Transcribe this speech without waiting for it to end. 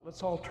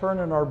Let's all turn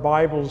in our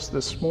Bibles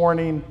this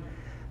morning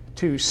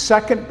to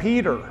 2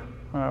 Peter.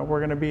 We're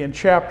going to be in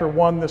chapter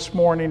 1 this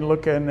morning,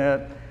 looking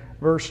at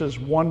verses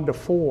 1 to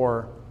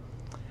 4.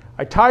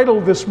 I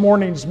titled this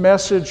morning's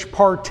message,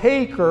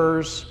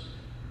 Partakers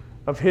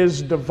of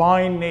His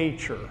Divine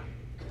Nature.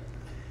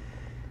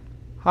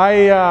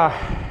 I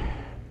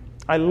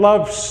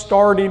love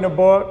starting a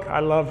book. I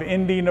love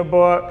ending a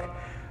book.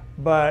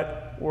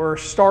 But we're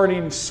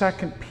starting 2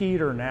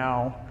 Peter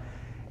now.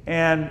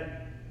 And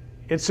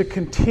it's a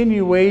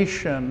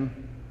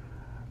continuation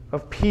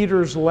of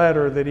Peter's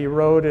letter that he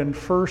wrote in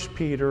 1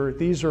 Peter.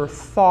 These are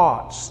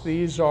thoughts.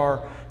 These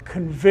are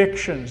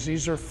convictions.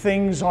 These are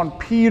things on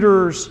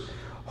Peter's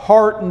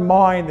heart and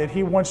mind that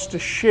he wants to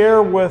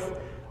share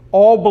with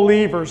all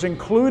believers,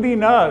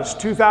 including us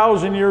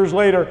 2,000 years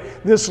later.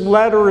 This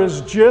letter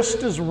is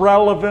just as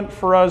relevant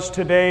for us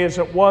today as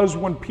it was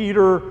when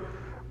Peter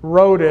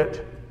wrote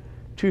it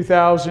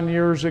 2,000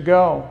 years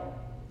ago.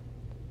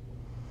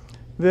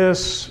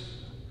 This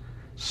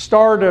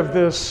start of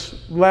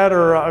this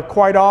letter,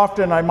 quite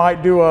often I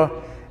might do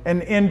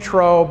an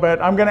intro,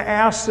 but I'm going to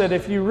ask that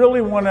if you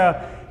really want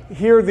to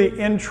hear the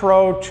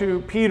intro to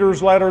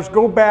Peter's letters,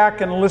 go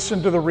back and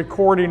listen to the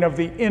recording of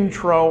the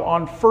intro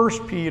on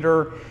 1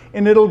 Peter,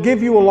 and it'll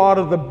give you a lot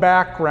of the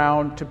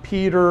background to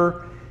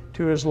Peter,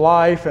 to his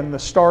life, and the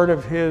start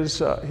of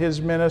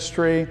his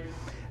ministry.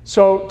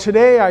 So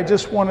today I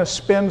just want to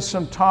spend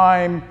some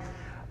time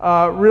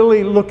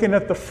really looking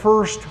at the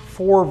first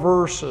 4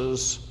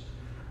 verses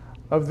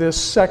of this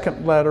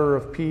second letter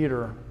of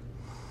Peter.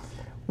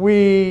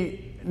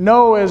 We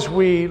know as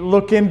we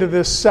look into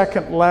this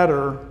second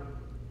letter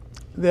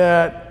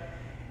that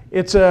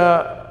it's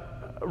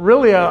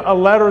really a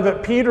letter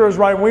that Peter is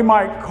writing. We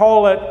might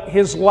call it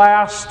his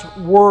last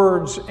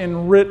words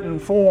in written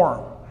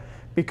form,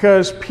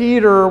 because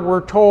Peter,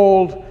 we're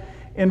told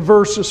in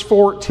verse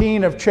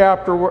 14 of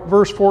chapter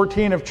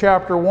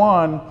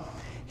 1,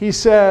 he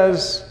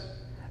says,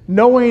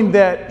 knowing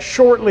that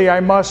shortly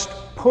I must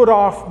put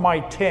off my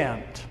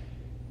tent,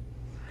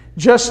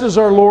 just as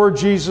our Lord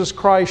Jesus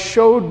Christ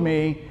showed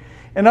me.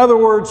 In other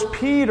words,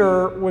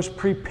 Peter was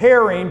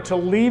preparing to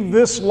leave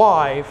this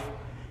life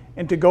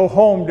and to go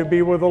home to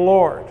be with the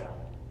Lord.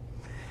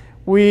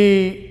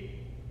 We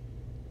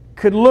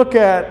could look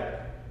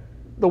at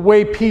the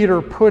way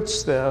Peter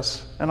puts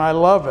this, and I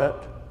love it.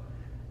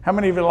 How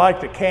many of you like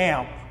to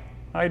camp?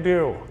 I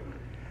do.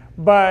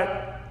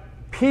 But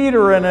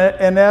Peter,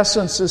 in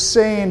essence, is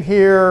saying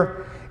here,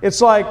 it's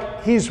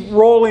like he's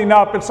rolling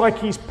up, it's like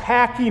he's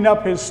packing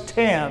up his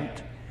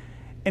tent,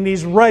 and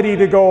he's ready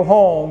to go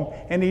home,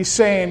 and he's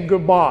saying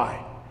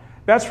goodbye.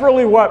 That's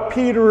really what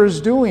Peter is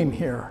doing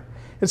here.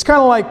 It's kind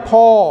of like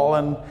Paul,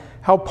 and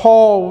how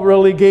Paul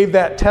really gave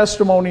that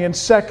testimony in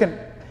 2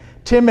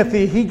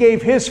 Timothy. He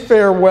gave his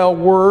farewell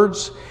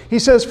words. He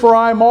says, for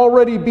I am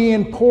already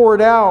being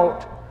poured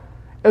out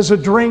as a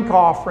drink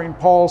offering,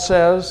 Paul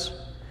says,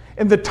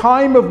 and the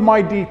time of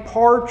my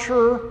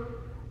departure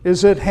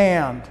is at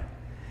hand.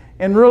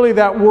 And really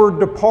that word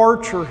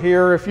departure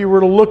here, if you were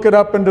to look it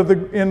up in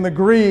the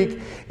Greek,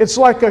 it's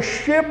like a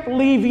ship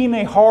leaving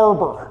a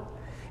harbor.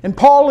 And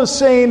Paul is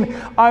saying,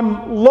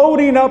 I'm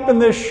loading up in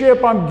this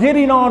ship, I'm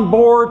getting on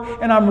board,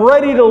 and I'm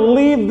ready to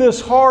leave this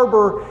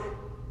harbor,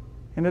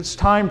 and it's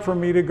time for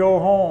me to go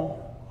home.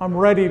 I'm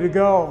ready to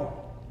go.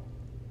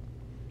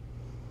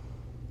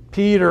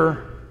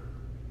 Peter,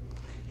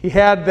 he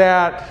had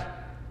that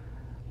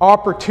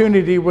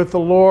opportunity with the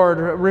Lord.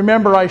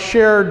 Remember, I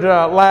shared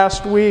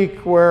last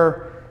week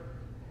where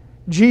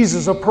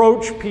Jesus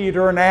approached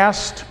Peter and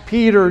asked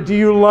Peter, do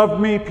you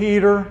love me,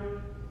 Peter?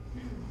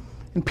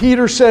 And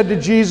Peter said to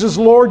Jesus,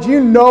 Lord,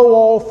 you know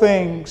all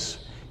things.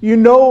 You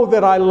know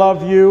that I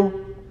love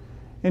you.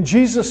 And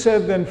Jesus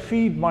said, then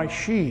feed my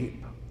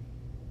sheep.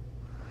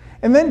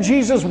 And then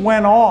Jesus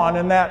went on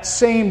in that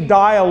same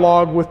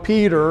dialogue with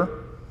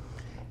Peter,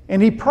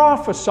 and he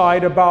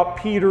prophesied about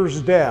Peter's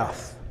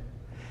death.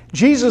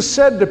 Jesus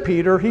said to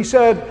Peter, he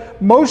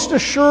said, most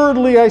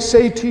assuredly I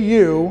say to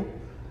you,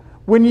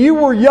 when you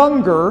were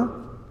younger,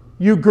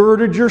 you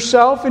girded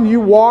yourself and you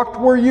walked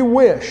where you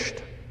wished.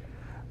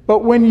 But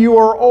when you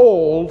are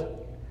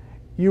old,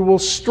 you will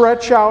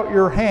stretch out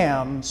your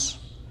hands,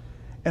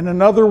 and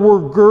another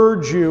will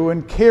gird you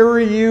and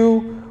carry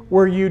you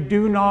where you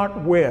do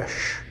not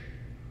wish.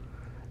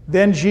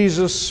 Then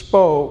Jesus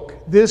spoke,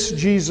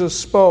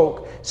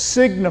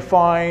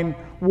 signifying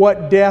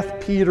what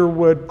death Peter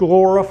would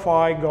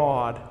glorify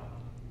God.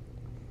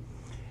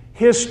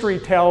 History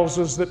tells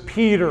us that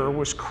Peter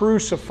was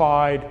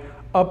crucified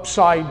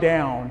upside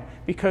down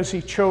because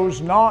he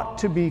chose not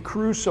to be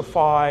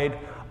crucified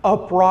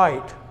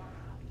upright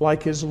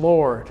like his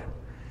Lord.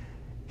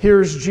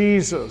 Here's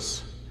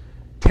Jesus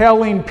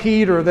telling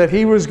Peter that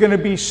he was going to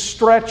be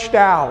stretched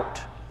out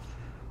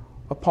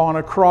upon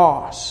a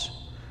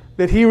cross,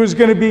 that he was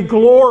going to be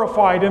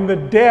glorified in the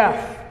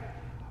death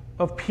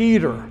of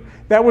Peter.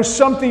 That was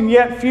something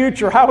yet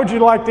future. How would you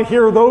like to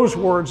hear those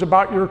words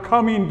about your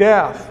coming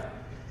death?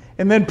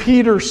 And then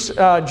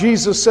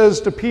Jesus says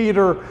to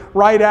Peter,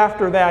 right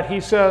after that, he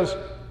says,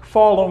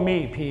 follow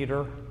me,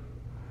 Peter.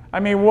 I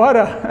mean, what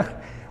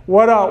a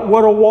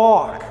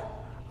walk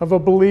of a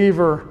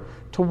believer,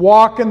 to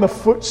walk in the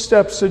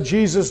footsteps of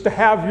Jesus, to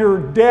have your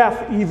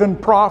death even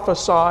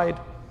prophesied,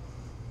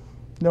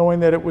 knowing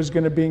that it was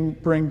going to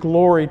bring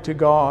glory to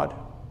God.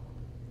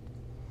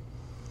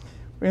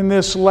 In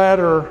this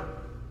letter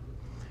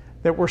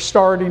that we're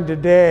starting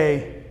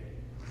today,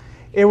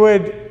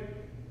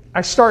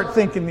 I start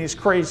thinking these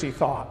crazy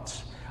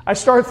thoughts. I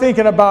start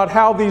thinking about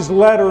how these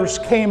letters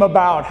came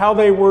about, how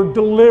they were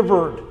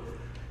delivered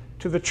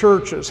to the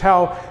churches,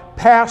 how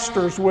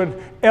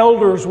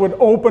elders would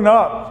open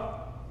up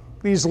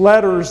these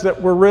letters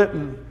that were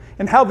written,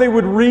 and how they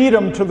would read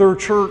them to their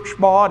church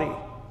body.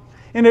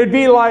 And it'd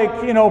be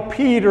like,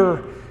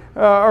 Peter,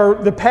 or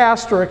the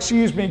pastor,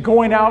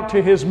 going out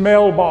to his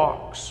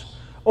mailbox,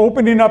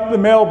 opening up the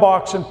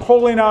mailbox and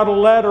pulling out a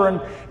letter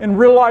and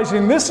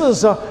realizing this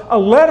is a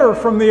letter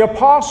from the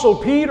Apostle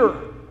Peter.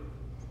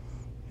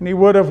 And he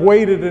would have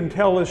waited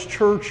until his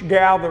church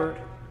gathered.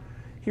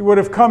 He would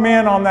have come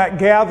in on that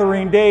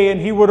gathering day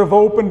and he would have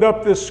opened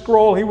up this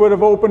scroll, he would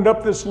have opened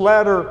up this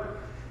letter,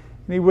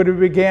 and he would have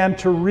began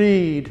to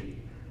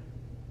read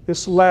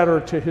this letter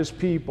to his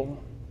people.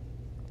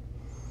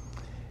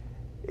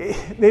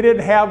 They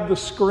didn't have the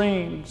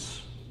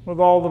screens with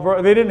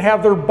they didn't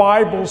have their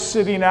Bibles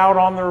sitting out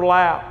on their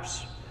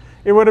laps.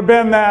 It would have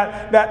been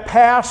that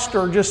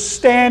pastor just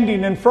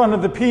standing in front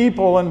of the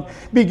people and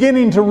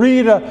beginning to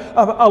read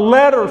a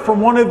letter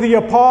from one of the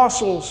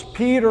apostles,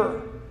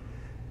 Peter.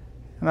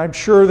 And I'm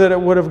sure that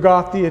it would have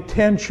got the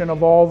attention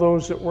of all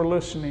those that were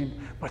listening,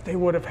 but they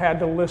would have had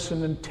to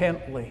listen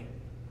intently.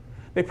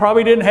 They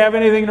probably didn't have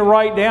anything to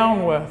write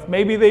down with.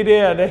 Maybe they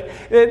did.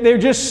 They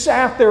just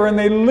sat there and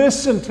they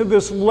listened to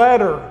this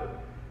letter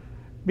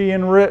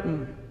being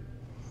written.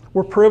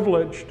 We're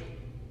privileged.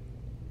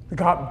 We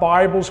got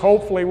Bibles.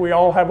 Hopefully we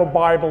all have a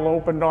Bible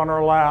opened on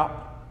our lap.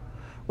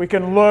 We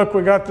can look.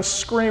 We got the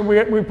screen.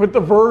 We put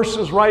the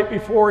verses right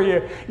before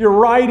you. You're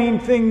writing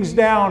things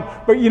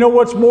down. But you know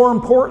what's more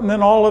important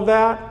than all of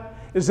that?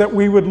 Is that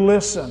we would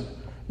listen.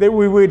 That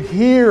we would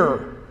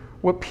hear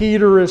what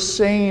Peter is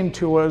saying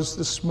to us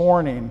this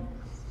morning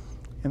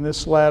in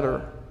this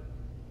letter.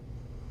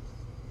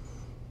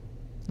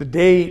 The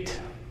date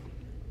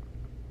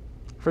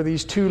for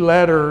these two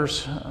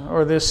letters,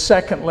 or this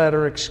second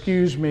letter,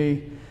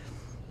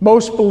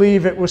 most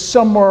believe it was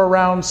somewhere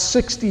around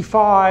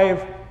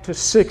 65 to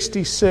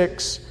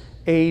 66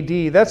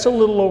 AD. That's a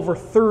little over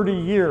 30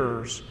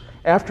 years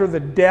after the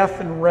death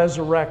and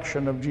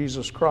resurrection of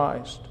Jesus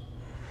Christ.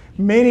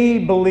 Many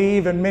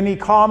believe, and many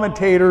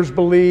commentators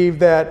believe,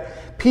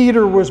 that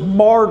Peter was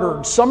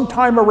martyred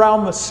sometime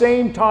around the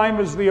same time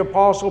as the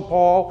Apostle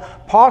Paul,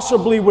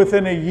 possibly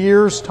within a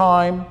year's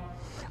time.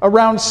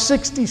 Around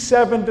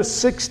 67 to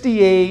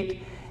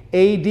 68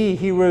 AD,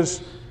 he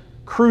was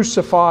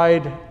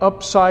crucified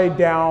upside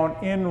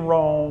down in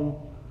Rome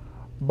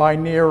by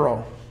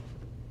Nero.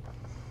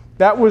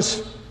 That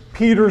was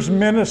Peter's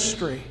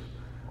ministry.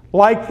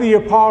 Like the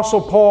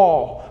Apostle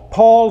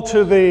Paul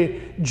to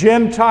the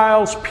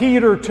Gentiles,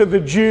 Peter to the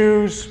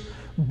Jews,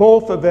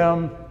 both of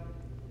them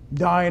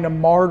dying a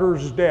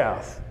martyr's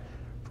death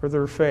for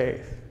their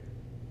faith.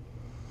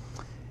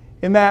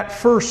 In that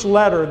first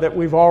letter that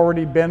we've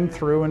already been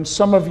through, and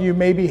some of you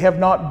maybe have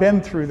not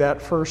been through that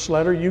first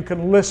letter, you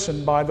can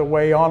listen, by the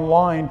way,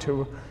 online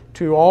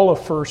to all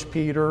of 1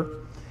 Peter.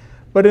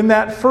 But in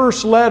that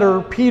first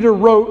letter, Peter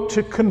wrote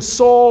to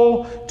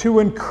console, to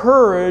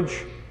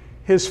encourage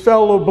his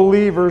fellow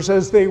believers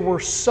as they were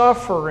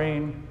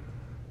suffering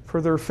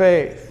for their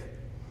faith.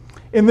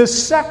 In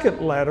this second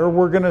letter,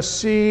 we're going to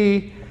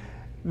see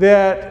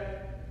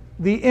that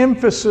the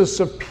emphasis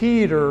of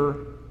Peter,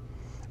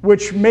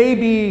 which may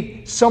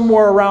be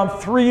somewhere around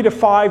 3 to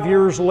 5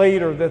 years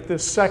later that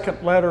this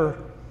second letter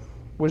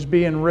was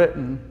being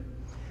written,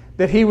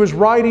 that he was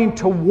writing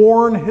to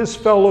warn his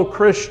fellow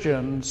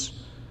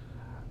Christians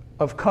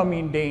of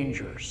coming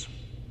dangers.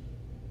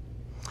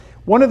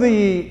 One of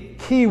the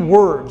key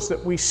words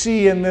that we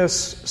see in this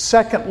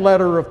second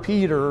letter of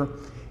Peter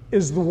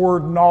is the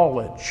word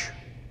knowledge.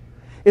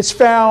 It's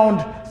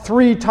found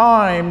 3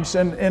 times,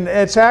 and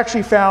it's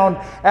actually found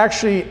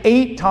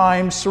 8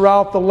 times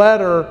throughout the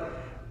letter.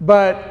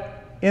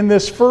 But in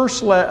this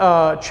first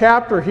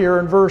chapter here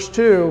in verse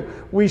 2,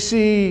 we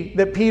see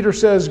that Peter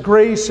says,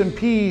 "Grace and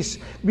peace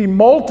be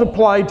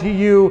multiplied to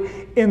you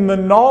in the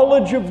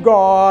knowledge of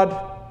God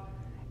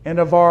and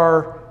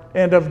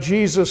of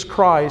Jesus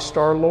Christ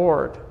our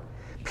Lord."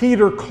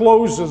 Peter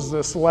closes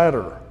this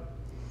letter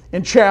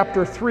in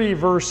chapter 3,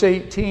 verse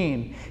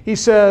 18. He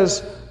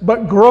says,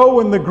 "But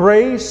grow in the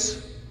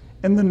grace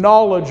and the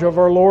knowledge of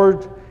our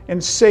Lord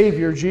and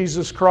Savior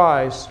Jesus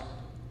Christ.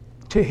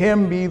 To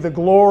him be the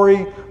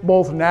glory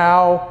both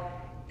now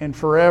and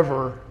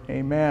forever.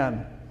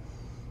 Amen."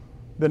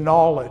 The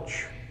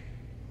knowledge.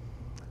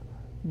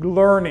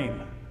 Learning,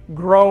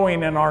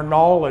 growing in our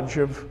knowledge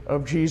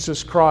of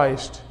Jesus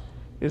Christ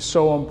is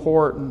so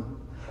important.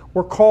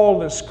 We're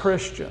called as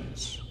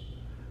Christians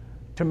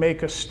to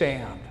make a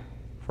stand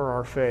for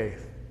our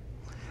faith.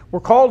 We're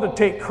called to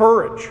take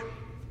courage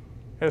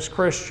as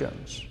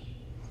Christians.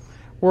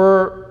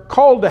 We're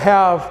called to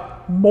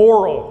have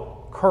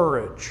moral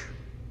courage.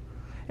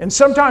 And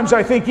sometimes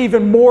I think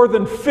even more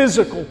than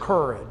physical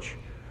courage,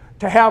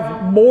 to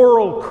have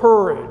moral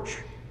courage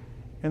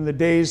in the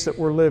days that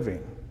we're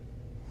living.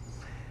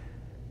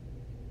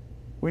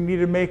 We need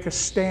to make a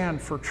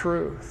stand for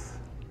truth.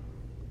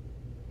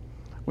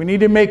 We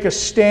need to make a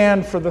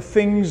stand for the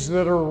things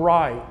that are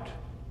right.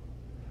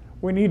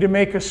 We need to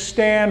make a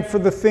stand for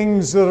the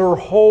things that are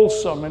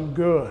wholesome and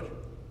good.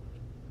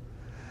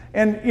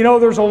 And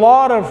there's a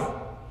lot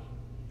of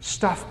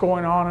stuff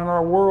going on in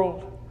our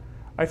world.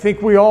 I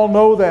think we all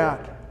know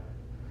that.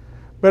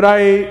 But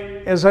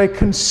as I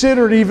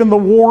considered even the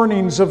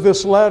warnings of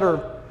this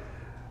letter,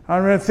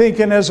 I'm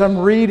thinking as I'm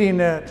reading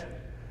it,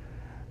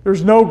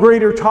 there's no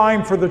greater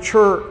time for the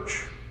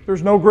church.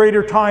 There's no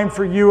greater time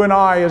for you and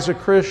I as a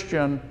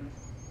Christian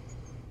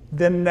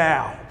than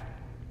now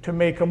to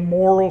make a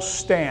moral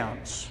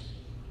stance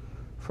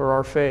for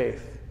our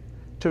faith,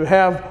 to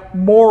have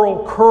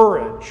moral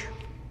courage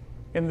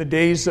in the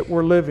days that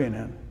we're living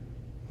in.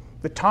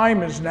 The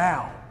time is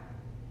now.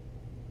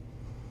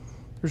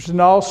 There's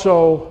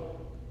also,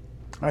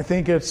 I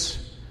think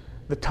it's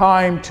the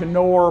time to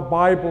know our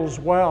Bibles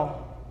well.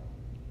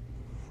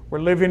 We're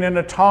living in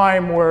a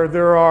time where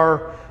there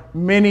are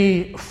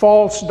many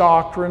false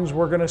doctrines.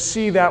 We're going to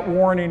see that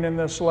warning in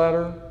this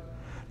letter.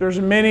 There's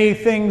many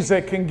things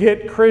that can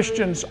get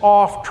Christians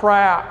off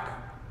track.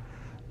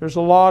 There's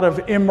a lot of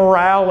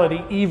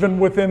immorality even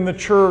within the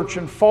church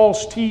and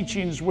false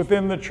teachings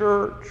within the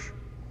church.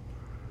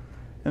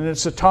 And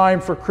it's a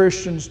time for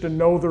Christians to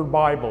know their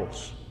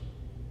Bibles.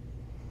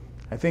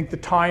 I think the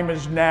time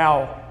is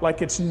now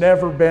like it's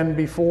never been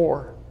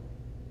before.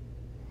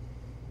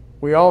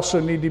 We also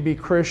need to be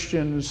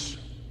Christians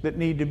that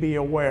need to be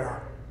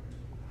aware.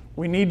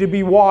 We need to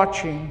be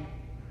watching.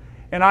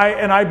 And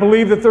I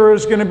believe that there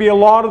is going to be a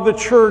lot of the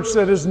church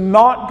that is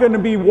not going to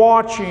be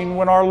watching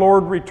when our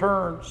Lord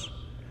returns.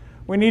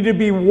 We need to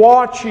be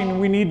watching.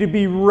 We need to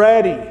be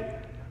ready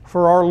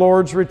for our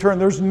Lord's return.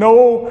 There's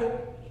no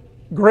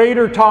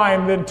greater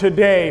time than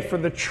today for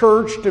the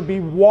church to be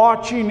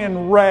watching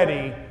and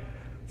ready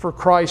for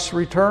Christ's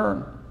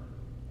return.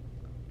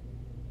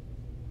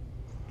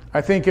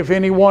 I think if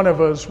any one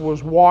of us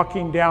was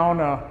walking down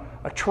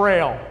a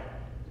trail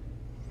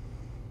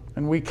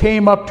and we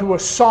came up to a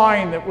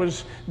sign that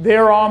was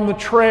there on the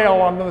trail,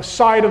 on the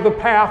side of the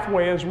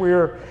pathway as we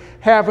were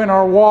having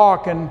our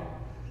walk, and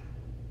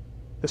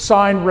the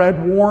sign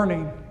read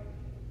warning,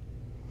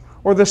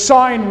 or the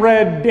sign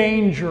read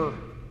danger,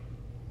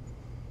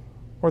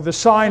 or the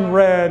sign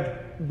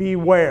read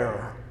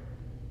beware,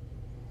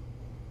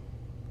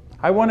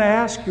 I want to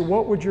ask you,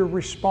 what would your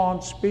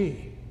response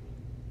be?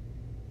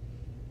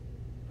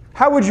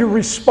 How would you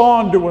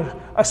respond to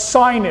a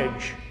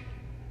signage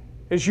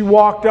as you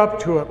walked up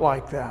to it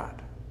like that?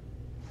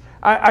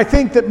 I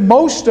think that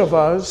most of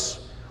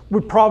us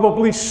would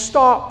probably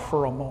stop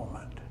for a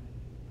moment.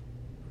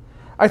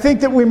 I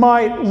think that we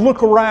might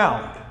look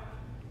around.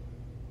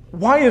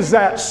 Why is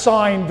that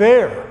sign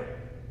there?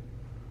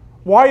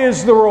 Why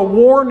is there a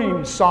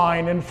warning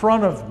sign in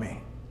front of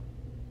me?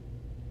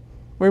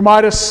 We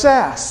might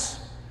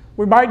assess.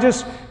 We might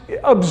just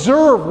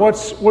observe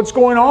what's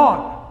going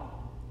on.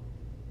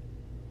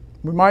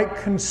 We might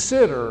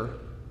consider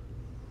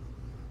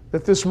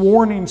that this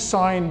warning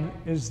sign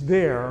is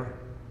there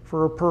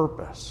for a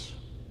purpose.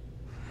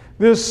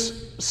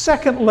 This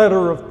second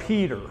letter of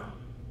Peter,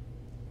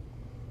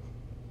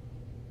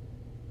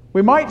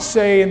 we might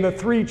say in the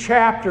 3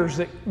 chapters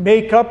that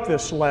make up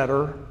this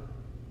letter,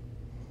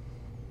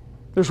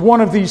 there's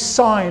one of these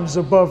signs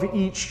above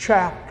each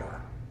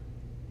chapter.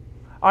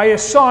 I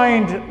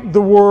assigned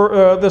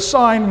the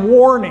sign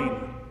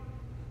warning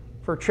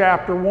for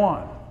chapter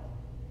 1.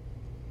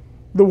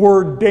 The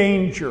word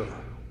danger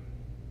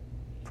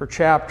for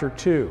chapter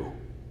 2.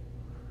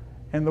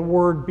 And the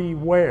word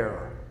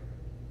beware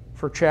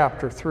for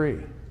chapter 3.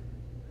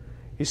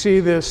 You see,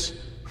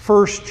 this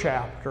first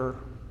chapter,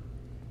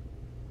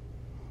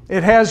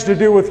 it has to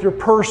do with your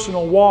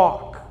personal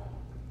walk.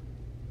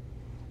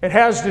 It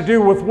has to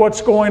do with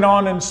what's going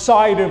on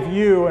inside of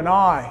you and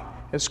I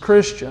as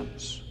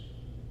Christians.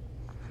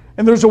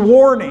 And there's a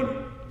warning,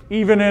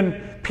 even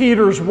in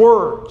Peter's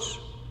words.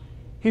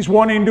 He's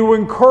wanting to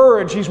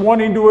encourage, he's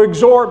wanting to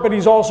exhort, but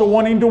he's also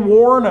wanting to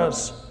warn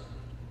us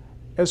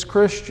as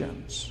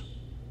Christians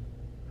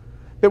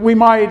that we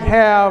might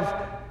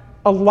have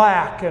a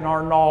lack in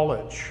our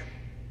knowledge,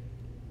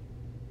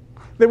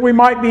 that we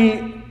might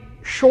be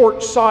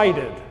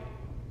short-sighted,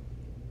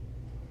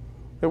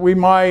 that we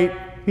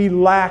might be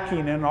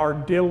lacking in our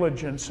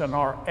diligence and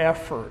our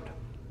effort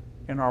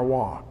in our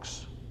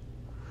walks,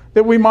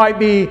 that we might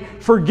be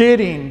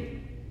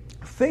forgetting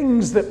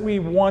things that we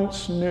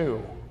once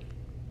knew.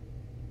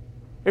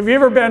 Have you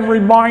ever been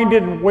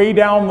reminded way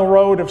down the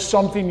road of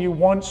something you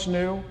once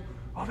knew?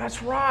 Oh,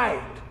 that's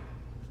right.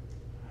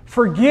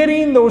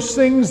 Forgetting those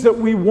things that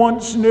we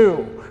once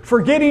knew.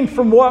 Forgetting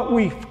from what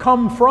we've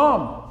come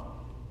from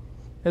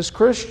as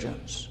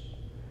Christians.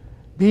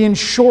 Being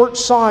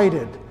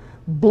short-sighted,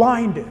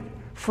 blinded,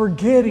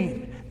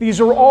 forgetting These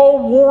are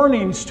all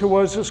warnings to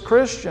us as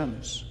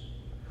Christians.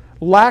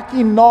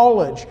 Lacking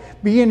knowledge,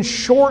 being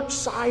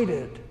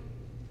short-sighted.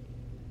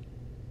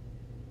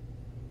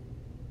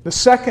 The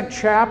second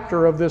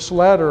chapter of this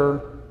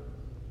letter,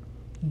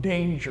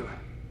 danger.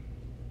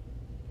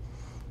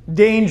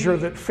 Danger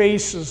that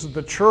faces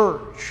the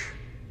church.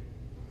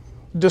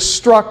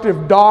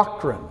 Destructive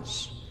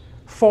doctrines,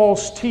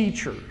 false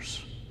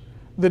teachers,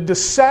 the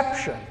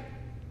deception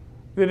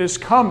that is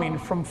coming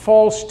from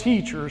false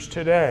teachers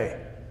today.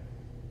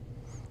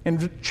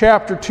 In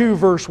chapter 2,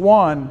 verse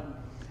 1,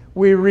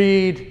 we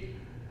read,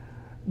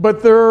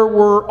 "But there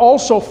were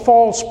also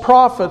false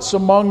prophets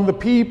among the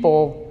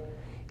people,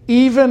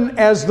 even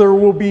as there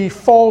will be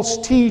false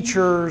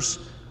teachers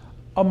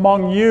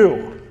among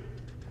you,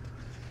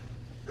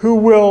 who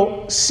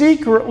will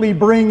secretly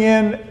bring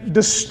in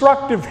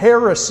destructive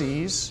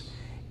heresies,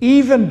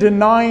 even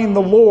denying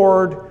the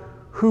Lord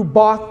who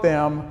bought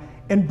them,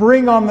 and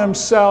bring on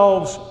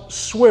themselves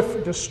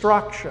swift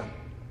destruction."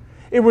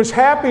 It was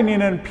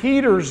happening in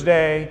Peter's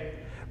day,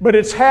 but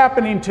it's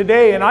happening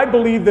today, and I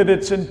believe that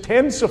it's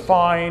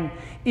intensifying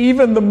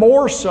even the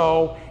more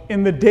so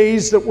in the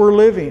days that we're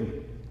living.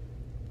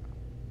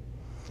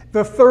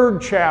 The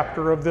third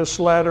chapter of this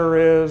letter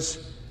is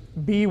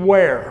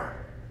beware.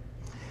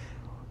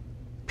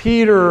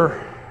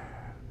 Peter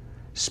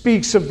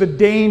speaks of the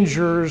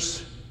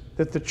dangers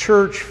that the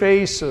church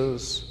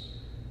faces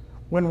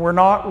when we're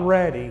not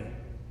ready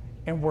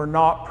and we're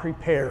not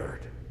prepared.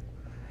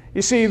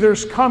 You see,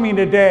 there's coming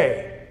a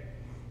day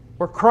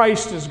where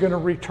Christ is going to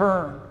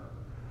return.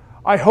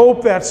 I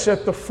hope that's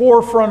at the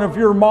forefront of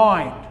your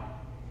mind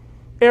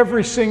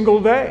every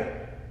single day,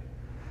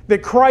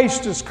 that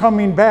Christ is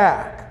coming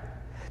back.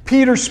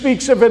 Peter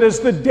speaks of it as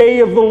the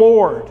day of the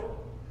Lord,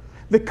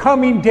 the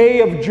coming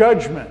day of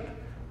judgment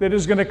that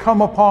is going to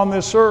come upon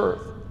this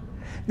earth.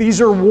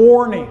 These are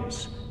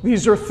warnings.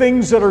 These are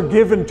things that are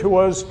given to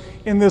us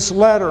in this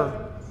letter.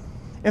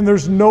 And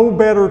there's no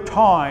better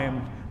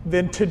time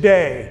than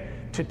today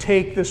to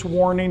take this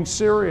warning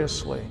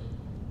seriously.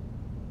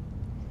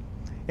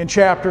 In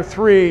chapter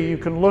 3, you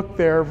can look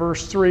there,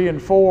 verse 3 and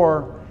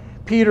 4,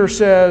 Peter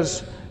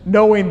says,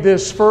 knowing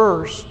this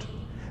first,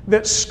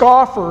 that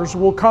scoffers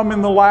will come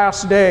in the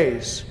last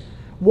days,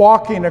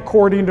 walking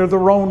according to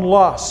their own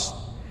lusts,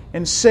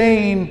 and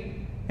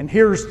saying, and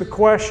here's the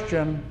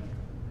question,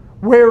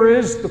 where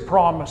is the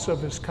promise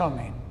of His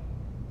coming?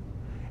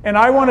 And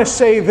I want to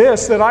say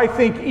this, that I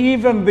think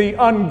even the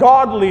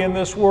ungodly in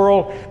this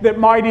world that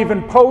might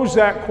even pose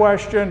that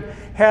question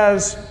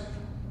has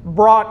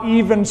brought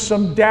even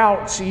some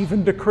doubts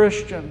even to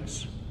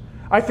Christians.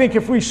 I think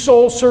if we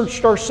soul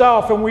searched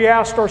ourselves and we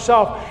asked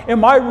ourselves,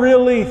 am I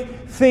really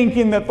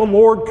thinking that the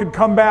Lord could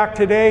come back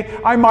today?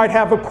 I might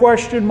have a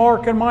question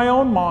mark in my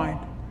own mind.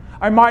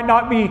 I might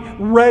not be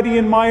ready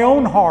in my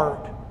own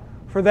heart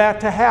for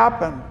that to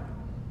happen.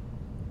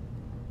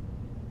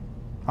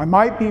 I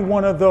might be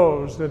one of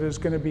those that is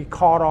going to be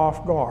caught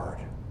off guard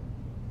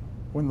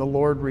when the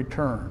Lord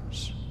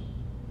returns.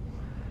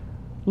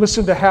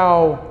 Listen to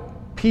how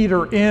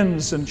Peter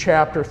ends in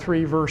chapter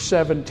 3, verse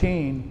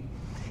 17.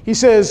 He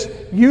says,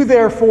 "You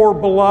therefore,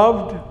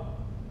 beloved,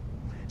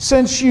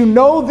 since you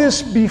know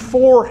this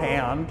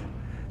beforehand,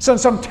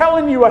 since I'm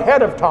telling you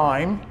ahead of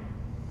time,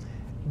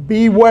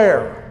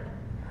 beware,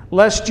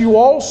 lest you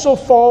also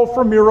fall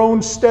from your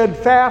own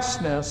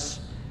steadfastness,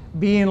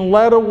 being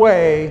led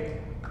away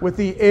with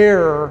the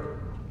error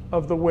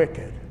of the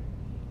wicked."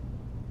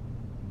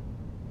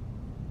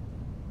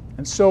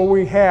 And so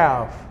we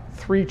have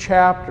 3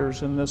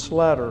 chapters in this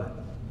letter.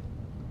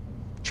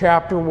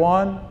 Chapter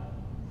 1,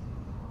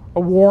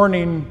 a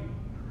warning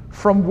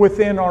from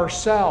within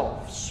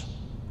ourselves,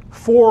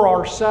 for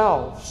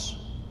ourselves.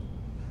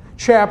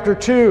 Chapter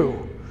 2,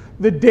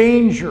 the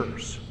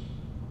dangers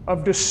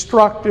of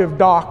destructive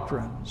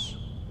doctrines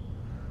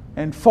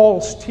and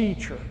false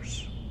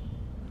teachers.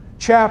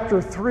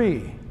 Chapter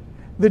 3,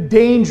 the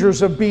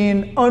dangers of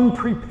being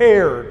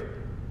unprepared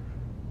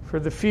for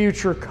the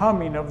future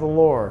coming of the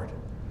Lord,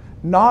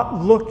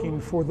 not looking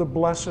for the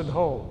blessed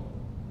hope.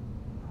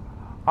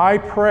 I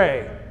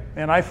pray,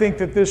 and I think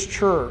that this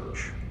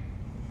church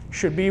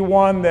should be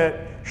one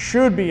that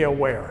should be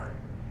aware,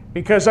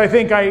 because I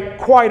think I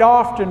quite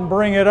often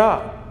bring it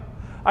up.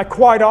 I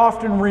quite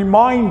often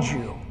remind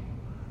you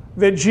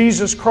that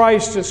Jesus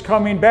Christ is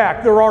coming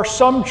back. There are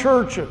some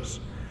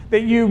churches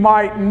that you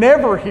might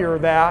never hear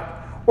that,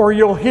 or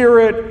you'll hear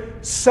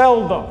it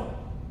seldom.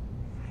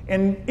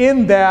 And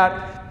in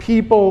that,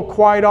 people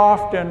quite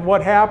often,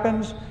 what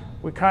happens?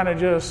 We kind of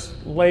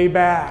just lay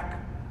back.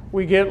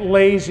 We get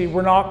lazy.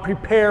 We're not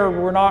prepared.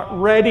 We're not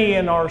ready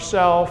in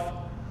ourselves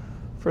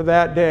for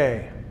that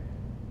day.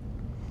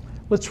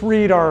 Let's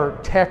read our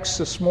text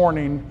this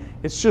morning.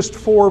 It's just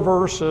 4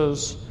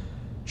 verses,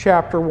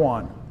 chapter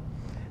 1.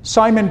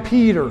 Simon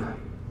Peter,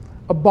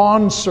 a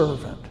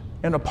bondservant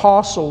and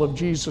apostle of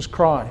Jesus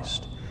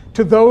Christ,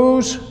 to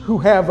those who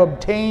have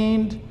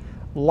obtained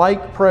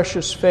like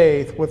precious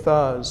faith with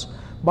us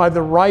by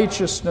the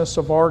righteousness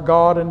of our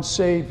God and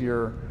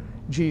Savior,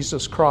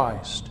 Jesus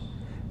Christ.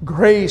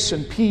 Grace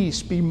and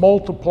peace be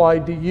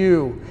multiplied to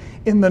you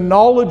in the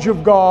knowledge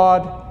of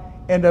God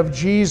and of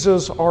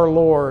Jesus our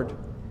Lord,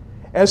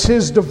 as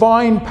His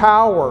divine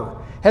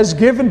power has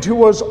given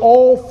to us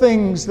all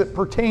things that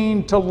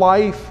pertain to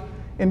life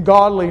and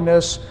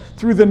godliness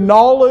through the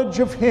knowledge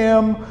of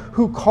Him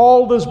who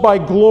called us by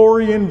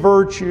glory and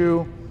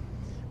virtue,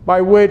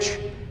 by which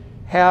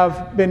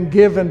have been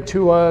given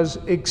to us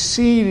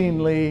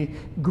exceedingly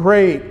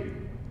great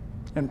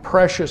and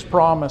precious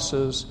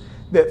promises,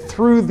 that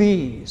through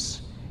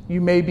these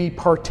you may be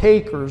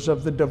partakers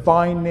of the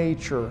divine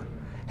nature,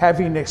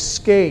 having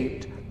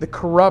escaped the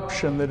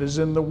corruption that is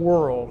in the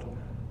world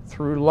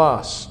through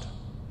lust.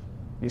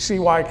 You see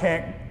why I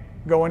can't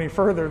go any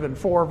further than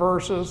 4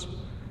 verses?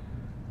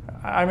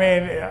 I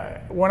mean,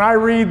 when I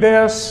read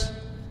this,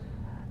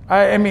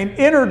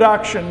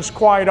 introductions,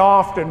 quite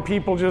often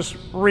people just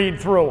read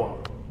through them.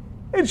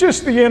 It's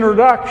just the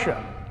introduction.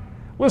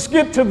 Let's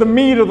get to the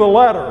meat of the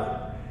letter.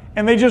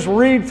 And they just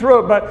read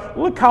through it. But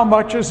look how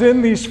much is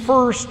in these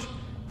first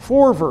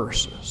 4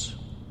 verses.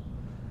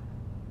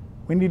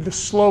 We need to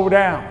slow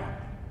down.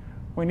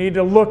 We need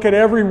to look at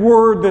every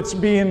word that's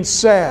being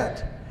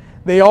said.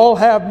 They all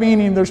have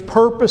meaning. There's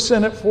purpose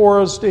in it for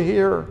us to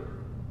hear.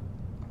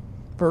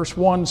 Verse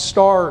 1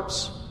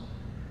 starts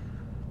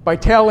by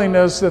telling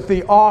us that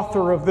the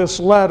author of this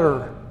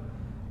letter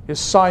is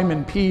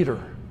Simon Peter.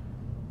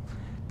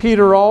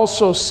 Peter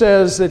also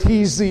says that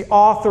he's the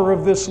author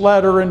of this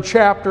letter in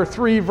chapter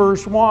 3,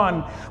 verse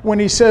 1, when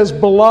he says,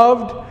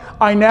 "Beloved,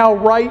 I now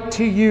write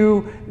to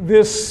you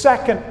this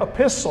second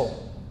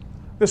epistle."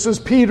 This is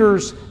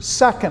Peter's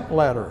second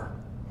letter.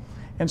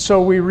 And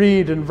so we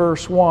read in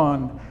verse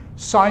 1,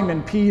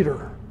 Simon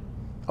Peter,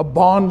 a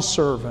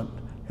bondservant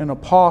and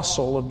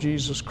apostle of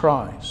Jesus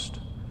Christ.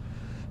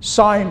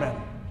 Simon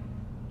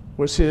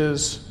was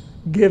his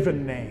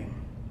given name.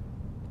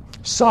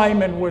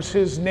 Simon was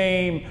his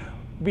name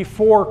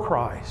before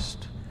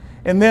Christ.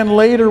 And then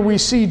later we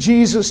see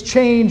Jesus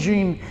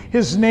changing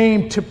his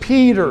name to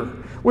Peter,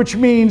 which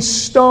means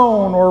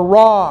stone or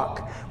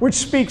rock, which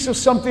speaks of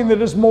something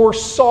that is more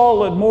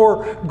solid,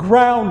 more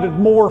grounded,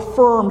 more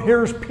firm.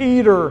 Here's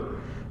Peter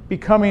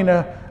becoming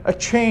a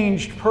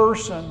changed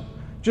person,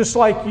 just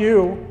like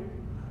you,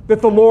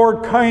 that the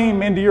Lord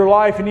came into your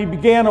life and He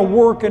began a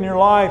work in your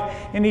life,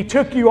 and He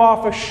took you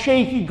off a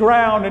shaky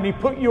ground and He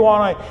put you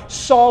on a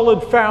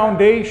solid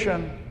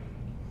foundation.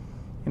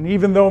 And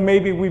even though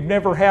maybe we've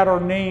never had our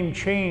name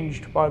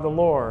changed by the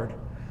Lord,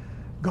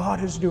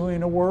 God is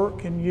doing a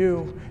work in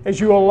you. As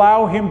you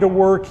allow Him to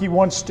work, He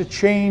wants to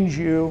change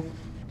you.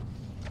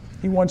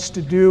 He wants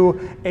to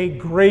do a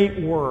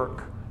great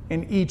work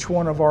in each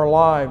one of our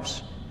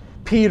lives.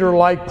 Peter,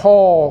 like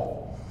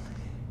Paul,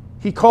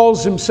 he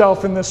calls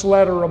himself in this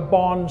letter a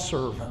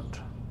bondservant.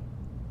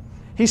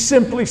 He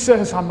simply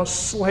says, I'm a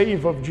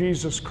slave of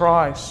Jesus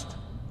Christ.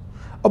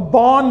 A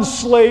bond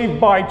slave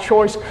by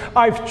choice.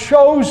 I've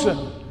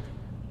chosen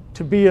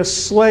to be a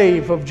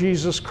slave of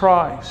Jesus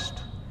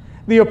Christ.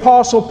 The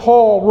Apostle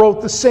Paul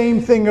wrote the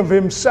same thing of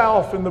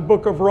himself in the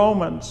book of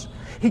Romans.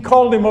 He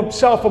called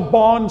himself a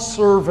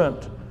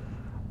bondservant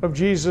of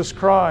Jesus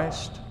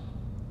Christ.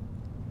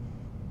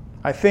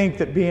 I think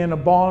that being a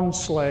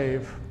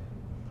bondslave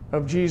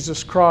of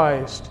Jesus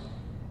Christ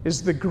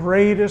is the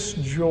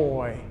greatest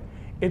joy.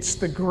 It's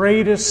the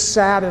greatest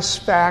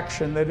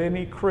satisfaction that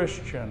any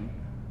Christian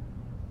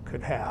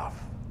could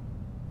have.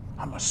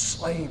 I'm a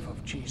slave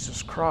of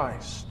Jesus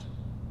Christ.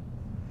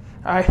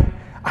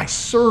 I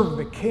serve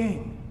the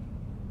King.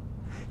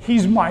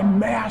 He's my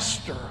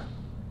master.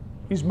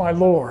 He's my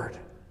Lord.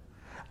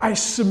 I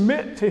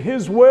submit to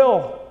His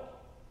will.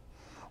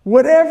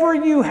 Whatever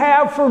you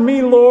have for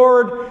me,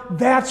 Lord,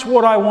 that's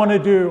what I want to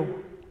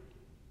do.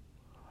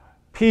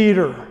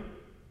 Peter,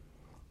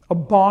 a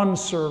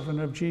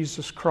bondservant of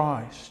Jesus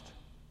Christ.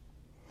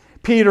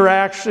 Peter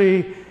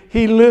actually,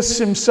 he lists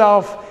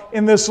himself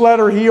in this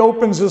letter. He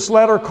opens this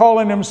letter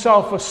calling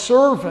himself a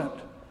servant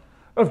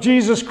of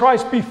Jesus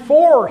Christ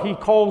before he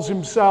calls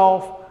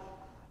himself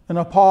an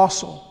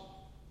apostle.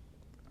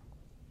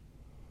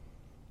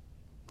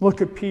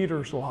 Look at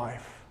Peter's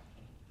life.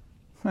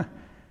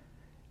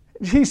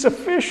 He's a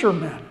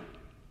fisherman.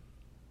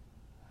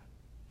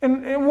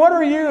 And what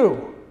are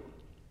you?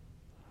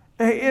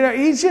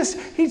 He's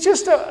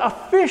just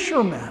a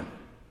fisherman.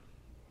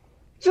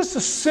 Just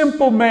a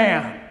simple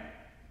man.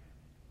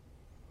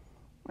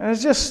 And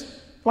it's just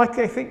like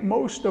I think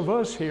most of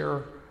us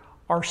here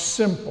are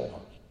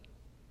simple.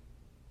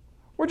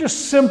 We're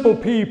just simple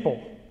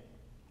people.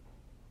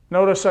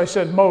 Notice I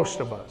said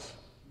most of us.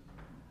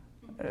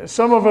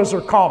 Some of us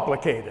are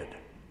complicated.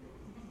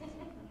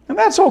 And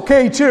that's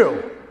okay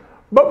too.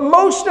 But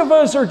most of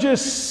us are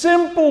just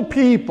simple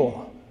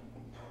people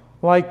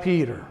like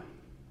Peter.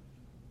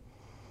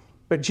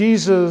 But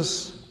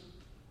Jesus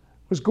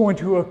was going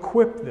to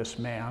equip this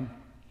man.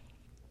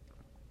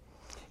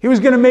 He was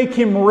going to make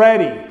him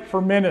ready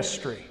for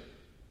ministry.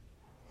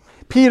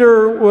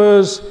 Peter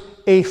was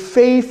a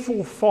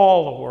faithful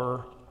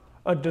follower,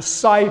 a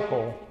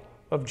disciple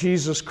of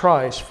Jesus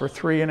Christ for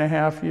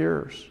 3.5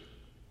 years.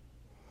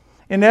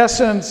 In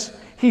essence,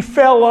 He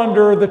fell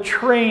under the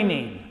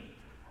training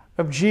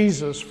of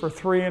Jesus for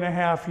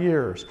 3.5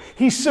 years.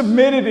 He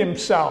submitted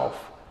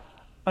himself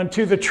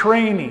unto the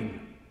training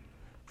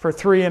for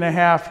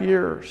 3.5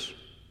 years.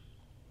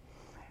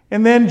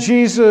 And then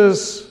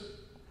Jesus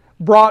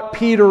brought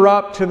Peter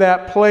up to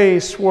that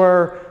place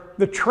where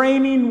the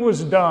training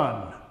was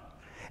done.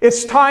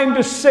 It's time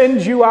to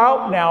send you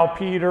out now,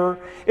 Peter.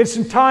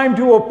 It's time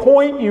to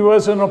appoint you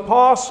as an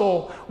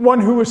apostle,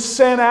 one who is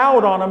sent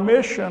out on a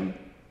mission.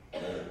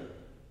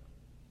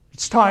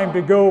 It's time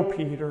to go,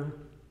 Peter.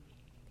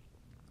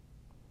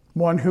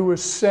 One who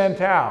is sent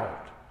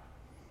out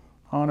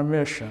on a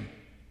mission.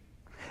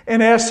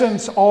 In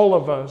essence, all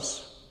of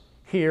us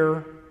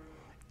here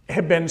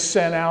have been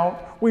sent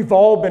out. We've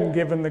all been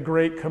given the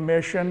Great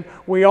Commission.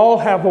 We all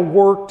have a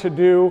work to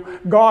do.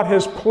 God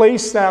has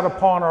placed that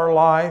upon our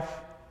life.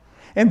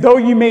 And though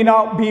you may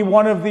not be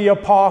one of the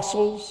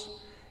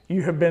apostles,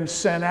 you have been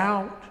sent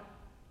out.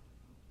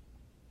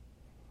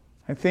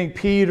 I think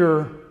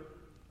Peter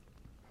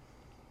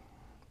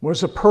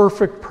was a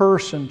perfect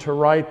person to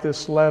write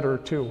this letter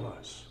to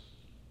us.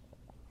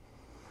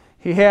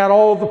 He had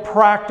all the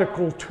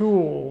practical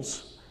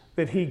tools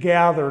that he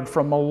gathered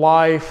from a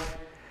life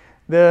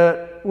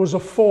that was a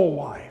full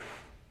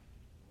life.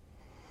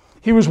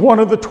 He was one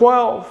of the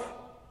 12.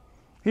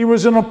 He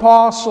was an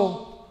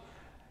apostle.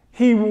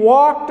 He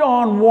walked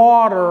on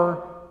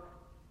water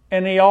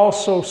and he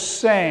also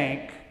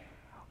sank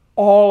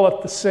all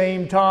at the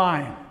same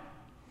time.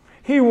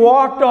 He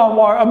walked on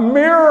water, a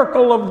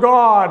miracle of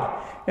God,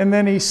 and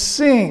then he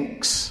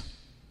sinks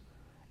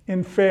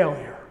in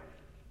failure.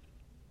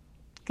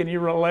 Can you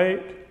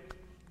relate?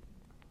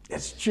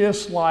 It's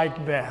just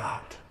like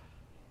that.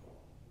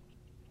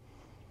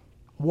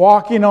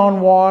 Walking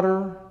on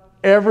water,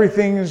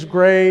 everything is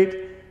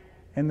great,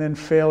 and then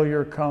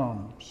failure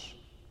comes.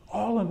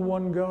 All in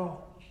one go.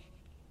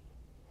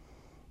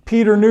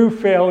 Peter knew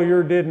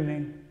failure, didn't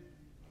he?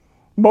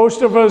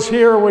 Most of us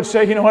here would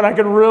say, you know what, I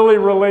can really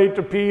relate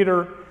to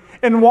Peter.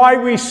 And why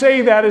we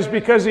say that is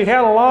because he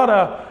had a lot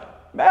of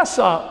mess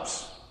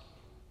ups.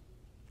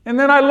 And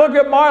then I look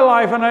at my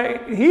life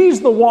and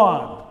he's the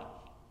one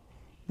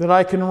that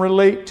I can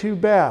relate to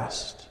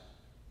best.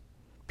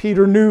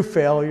 Peter knew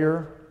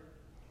failure.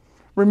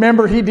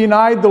 Remember, he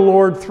denied the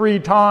Lord 3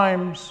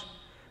 times,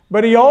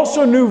 but he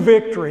also knew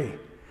victory.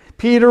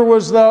 Peter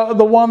was the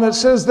one that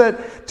says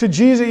that to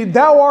Jesus,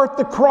 "Thou art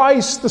the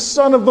Christ, the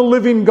Son of the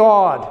living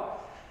God."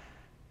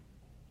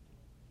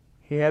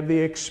 He had the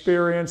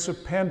experience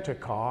of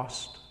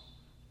Pentecost.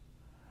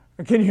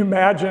 Can you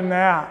imagine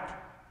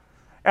that?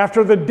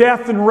 After the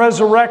death and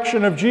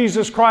resurrection of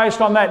Jesus Christ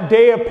on that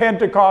day of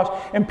Pentecost,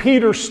 and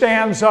Peter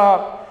stands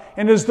up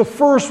and is the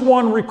first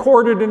one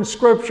recorded in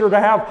Scripture to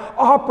have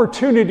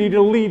opportunity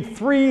to lead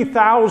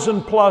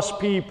 3,000 plus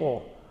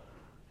people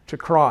to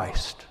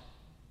Christ.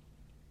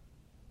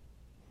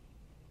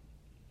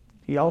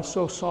 He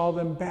also saw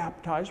them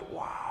baptized.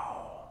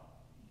 Wow!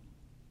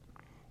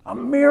 A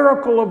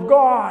miracle of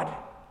God.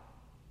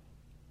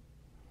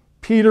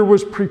 Peter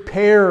was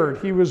prepared.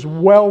 He was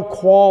well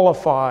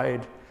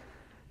qualified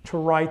to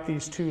write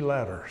these 2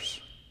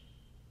 letters.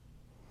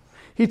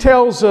 He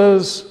tells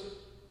us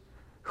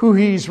who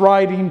he's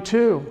writing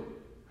to.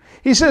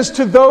 He says,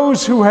 to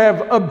those who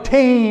have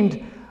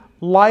obtained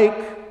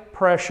like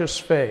precious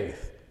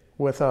faith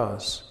with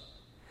us.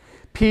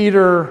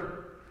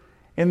 Peter,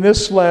 in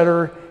this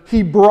letter,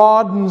 he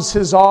broadens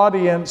his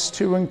audience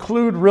to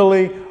include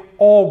really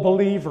all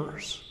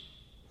believers.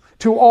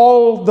 To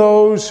all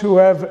those who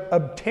have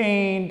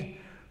obtained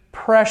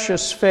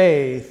precious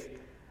faith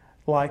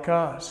like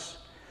us.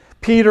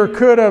 Peter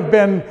could have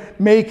been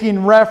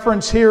making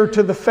reference here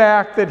to the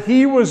fact that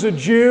he was a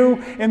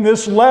Jew and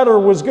this letter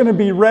was going to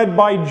be read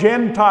by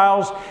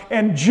Gentiles.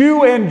 And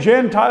Jew and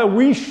Gentile,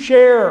 we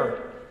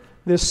share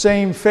this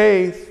same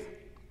faith,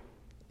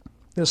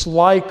 this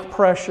like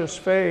precious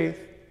faith.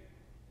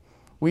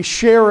 We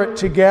share it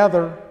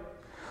together.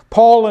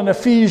 Paul in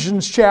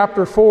Ephesians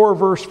chapter 4,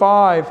 verse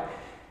 5,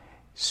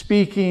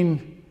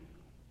 speaking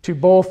to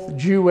both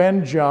Jew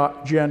and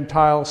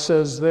Gentile,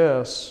 says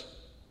this: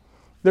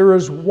 there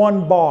is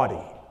one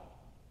body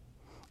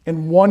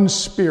and one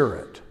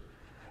Spirit,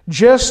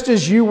 just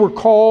as you were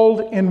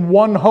called in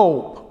one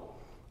hope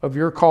of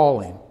your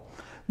calling.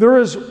 There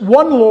is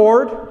one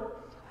Lord,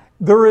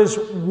 there is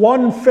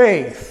one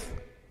faith,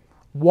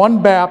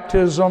 one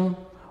baptism,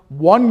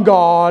 one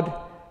God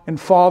and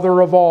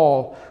Father of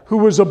all,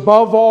 who is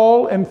above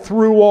all and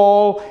through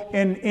all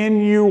and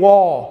in you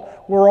all.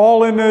 We're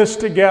all in this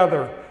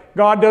together.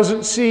 God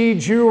doesn't see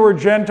Jew or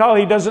Gentile.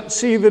 He doesn't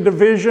see the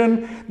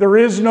division. There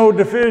is no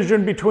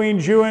division between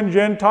Jew and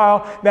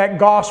Gentile. That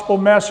gospel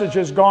message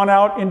has gone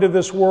out into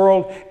this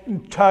world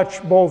and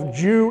touched both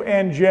Jew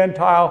and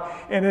Gentile,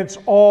 and it's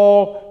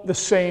all the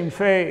same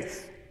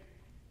faith.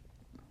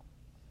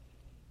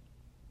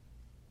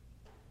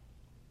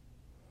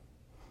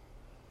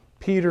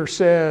 Peter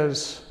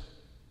says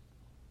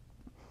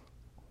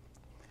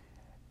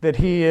that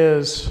he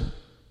is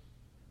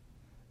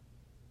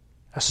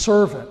a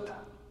servant.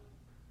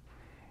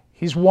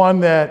 He's one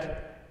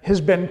that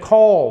has been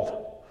called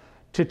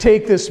to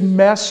take this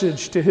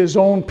message to his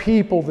own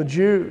people, the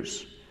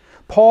Jews.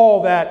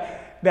 Paul,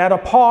 that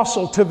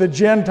apostle to the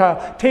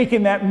Gentile,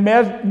 taking that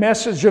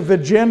message of the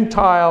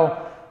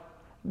Gentile,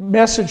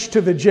 message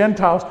to the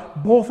Gentiles,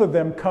 both of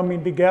them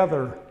coming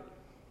together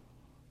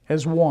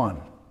as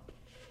one.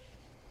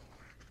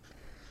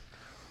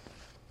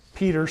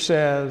 Peter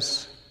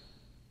says,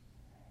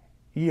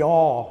 ye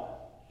all.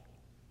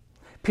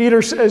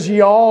 Peter says,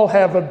 ye all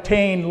have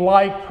obtained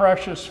like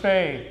precious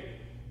faith.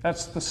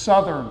 That's the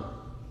Southern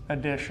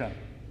edition.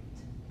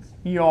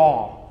 Ye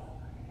all.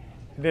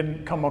 It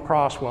didn't come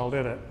across well,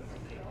 did it?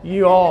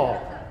 Ye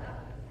all.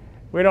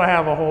 We don't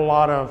have a whole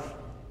lot of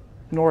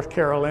North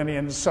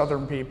Carolinian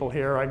Southern people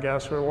here, I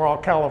guess. We're all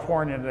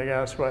Californians, I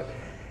guess. But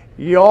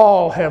ye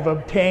all have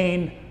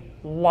obtained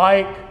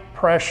like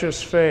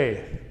precious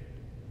faith.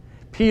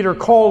 Peter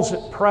calls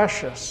it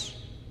precious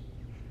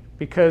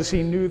because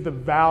he knew the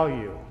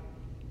value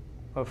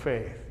of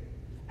faith.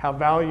 How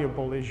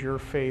valuable is your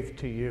faith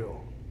to you?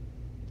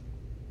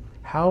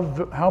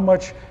 How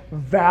much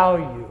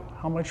value,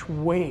 how much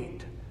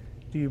weight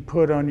do you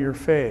put on your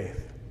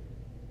faith?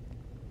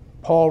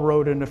 Paul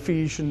wrote in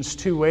Ephesians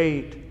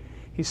 2:8,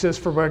 he says,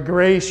 for by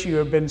grace you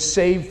have been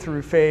saved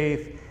through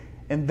faith,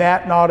 and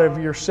that not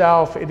of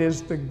yourself, it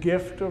is the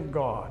gift of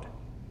God.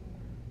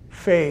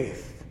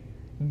 Faith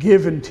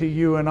given to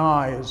you and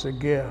I as a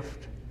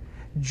gift.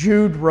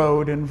 Jude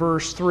wrote in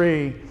verse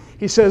 3,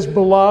 he says,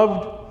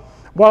 beloved,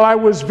 while I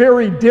was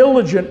very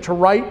diligent to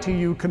write to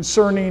you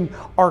concerning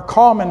our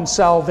common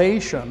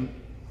salvation,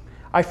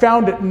 I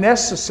found it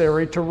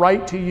necessary to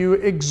write to you,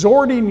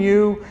 exhorting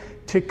you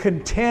to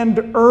contend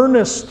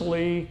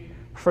earnestly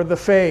for the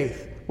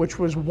faith, which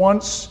was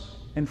once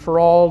and for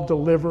all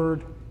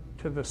delivered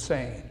to the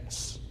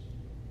saints.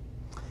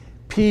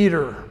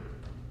 Peter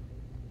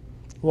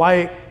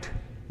liked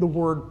the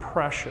word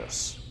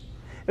precious.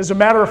 As a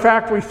matter of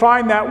fact, we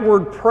find that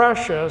word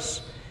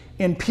precious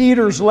in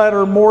Peter's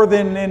letter more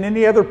than in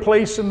any other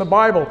place in the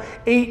Bible.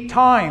 8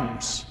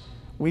 times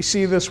we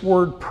see this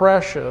word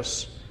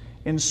precious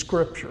in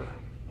Scripture,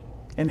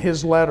 in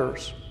his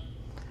letters.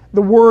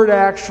 The word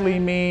actually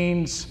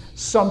means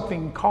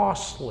something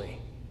costly.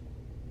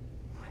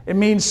 It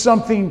means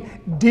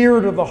something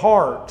dear to the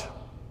heart,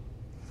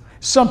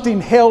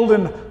 something held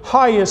in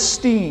high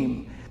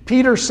esteem.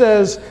 Peter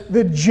says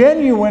the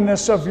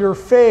genuineness of your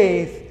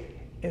faith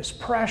is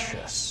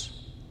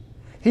precious.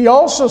 He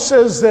also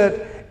says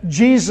that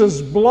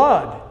Jesus'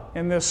 blood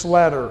in this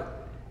letter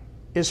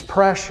is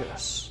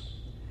precious.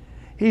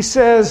 He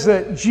says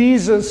that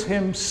Jesus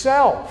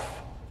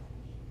himself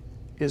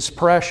is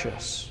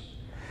precious.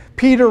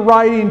 Peter,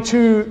 writing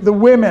to the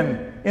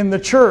women in the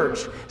church,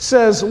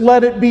 says,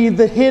 let it be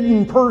the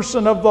hidden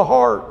person of the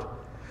heart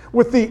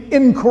with the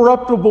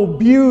incorruptible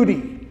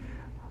beauty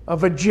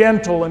of a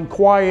gentle and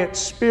quiet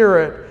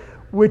spirit,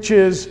 which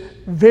is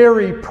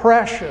very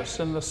precious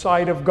in the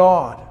sight of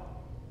God.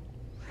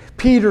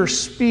 Peter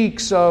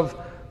speaks of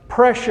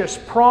precious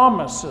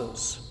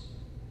promises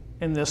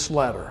in this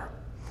letter,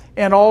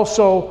 and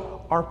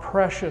also our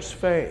precious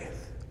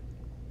faith.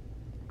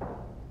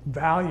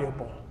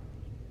 Valuable.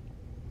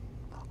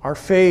 Our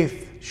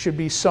faith should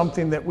be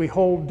something that we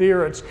hold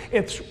dear.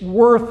 It's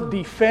worth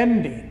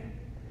defending.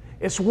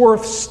 It's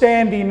worth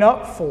standing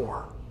up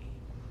for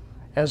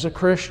as a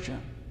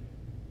Christian.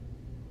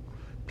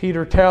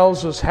 Peter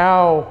tells us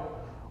how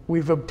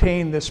we've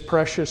obtained this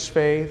precious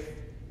faith.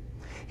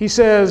 He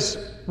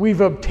says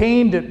we've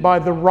obtained it by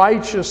the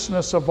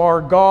righteousness of our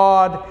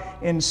God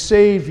and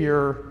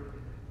Savior,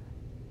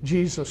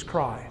 Jesus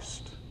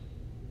Christ.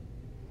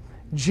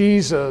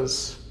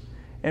 Jesus.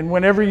 And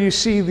whenever you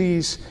see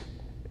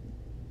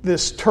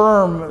this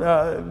term,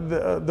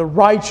 the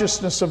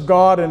righteousness of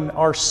God and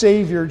our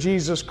Savior,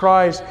 Jesus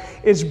Christ,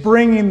 it's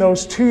bringing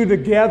those two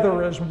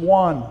together as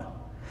one.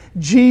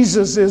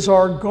 Jesus is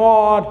our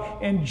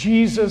God and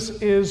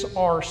Jesus is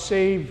our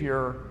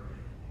Savior,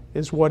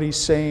 is what he's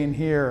saying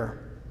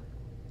here.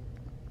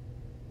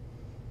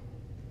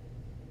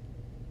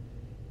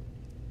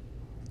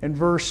 In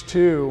verse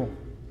 2,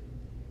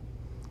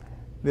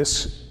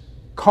 this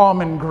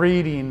common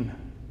greeting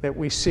that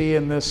we see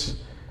in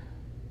this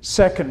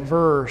second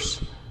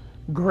verse,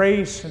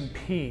 grace and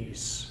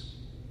peace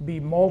be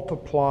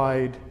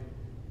multiplied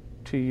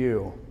to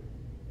you.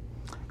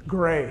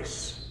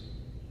 Grace,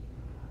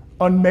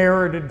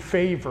 unmerited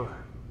favor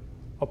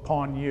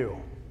upon you.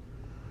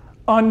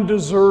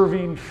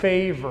 Undeserving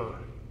favor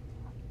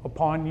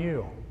upon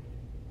you.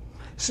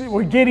 See,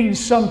 we're getting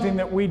something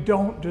that we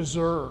don't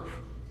deserve.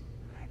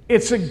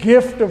 It's a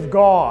gift of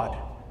God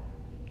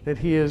that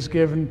He has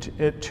given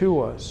it to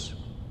us.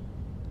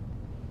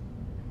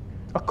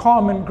 A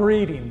common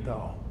greeting,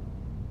 though.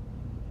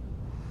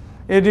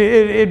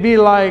 It'd be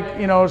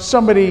like,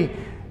 somebody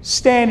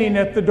standing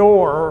at the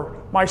door,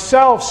 or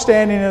myself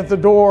standing at the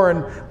door,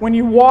 and when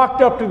you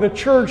walked up to the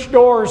church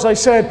doors, I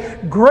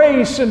said,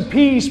 grace and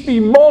peace be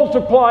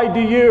multiplied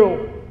to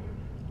you.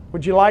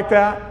 Would you like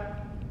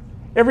that?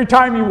 Every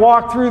time you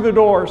walk through the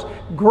doors,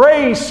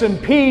 grace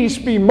and peace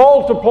be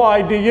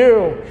multiplied to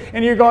you.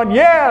 And you're going,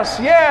 yes,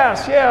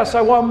 yes, yes,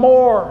 I want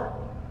more.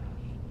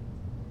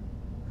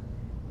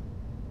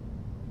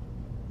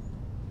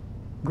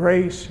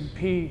 Grace and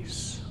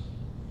peace.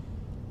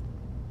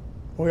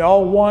 We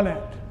all want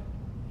it.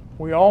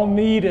 We all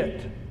need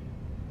it.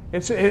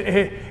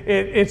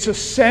 It's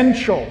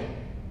essential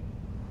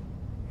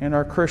in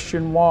our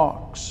Christian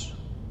walks.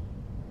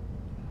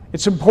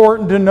 It's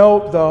important to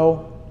note,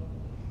 though,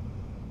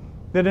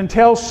 that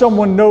until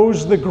someone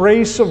knows the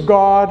grace of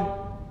God,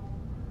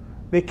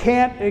 they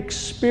can't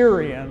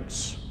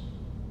experience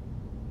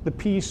the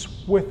peace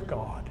with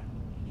God.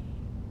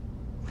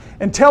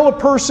 Until a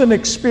person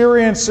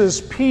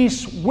experiences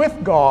peace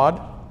with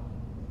God,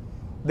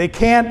 they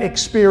can't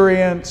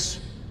experience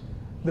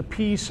the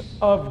peace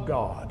of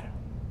God.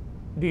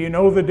 Do you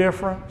know the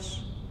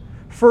difference?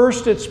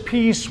 First, it's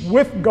peace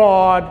with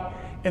God,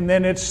 and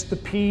then it's the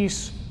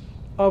peace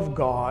of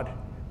God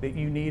that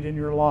you need in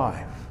your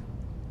life.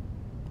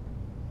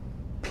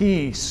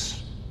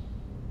 Peace,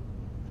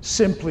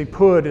 simply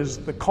put, is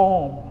the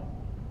calm.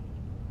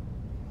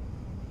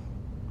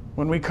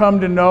 When we come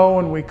to know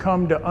and we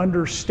come to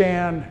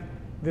understand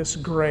this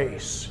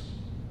grace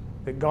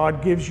that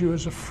God gives you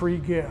as a free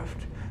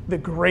gift, the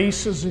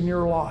grace is in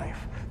your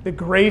life, the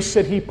grace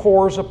that He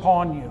pours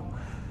upon you.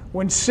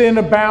 When sin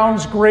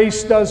abounds,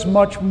 grace does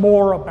much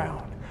more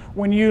abound.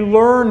 When you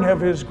learn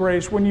of His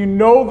grace, when you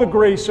know the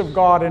grace of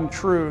God in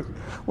truth,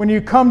 when you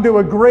come to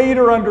a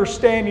greater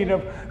understanding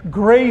of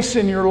grace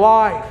in your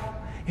life,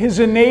 His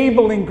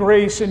enabling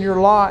grace in your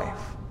life,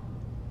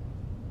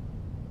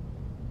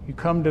 you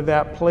come to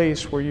that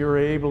place where you're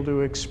able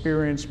to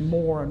experience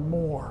more and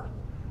more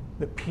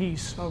the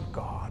peace of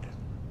God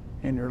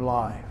in your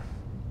life.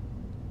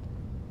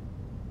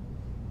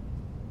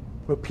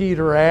 But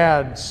Peter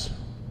adds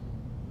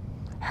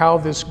how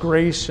this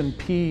grace and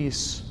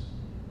peace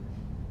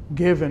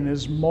given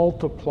is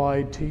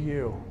multiplied to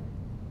you.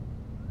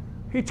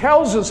 He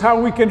tells us how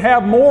we can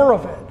have more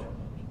of it,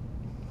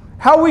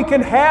 how we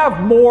can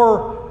have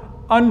more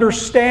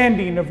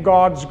understanding of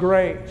God's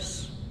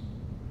grace,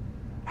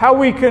 how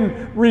we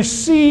can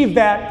receive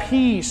that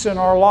peace in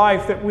our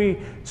life that we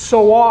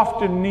so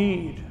often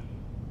need.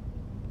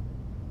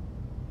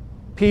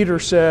 Peter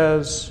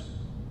says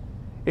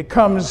it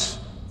comes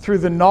through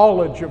the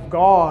knowledge of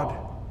God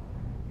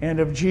and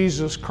of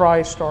Jesus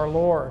Christ our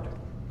Lord.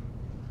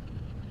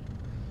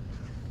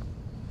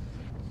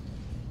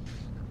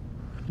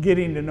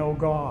 Getting to know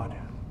God.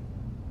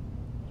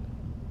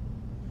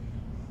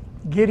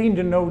 Getting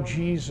to know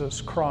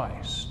Jesus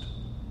Christ.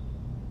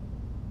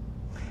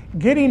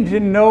 Getting to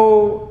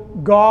know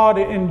God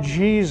and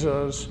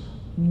Jesus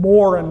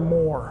more and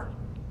more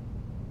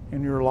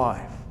in your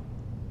life.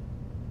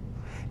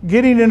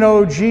 Getting to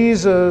know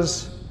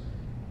Jesus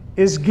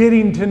is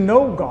getting to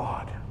know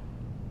God.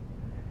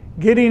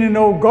 Getting to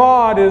know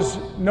God is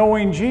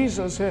knowing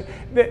Jesus.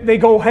 They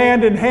go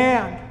hand in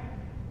hand.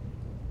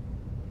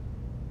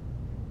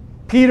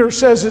 Peter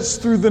says it's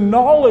through the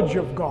knowledge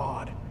of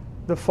God,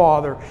 the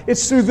Father.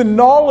 It's through the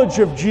knowledge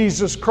of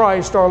Jesus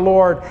Christ, our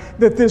Lord,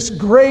 that this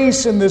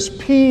grace and this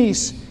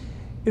peace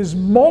is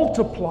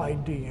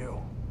multiplied to you.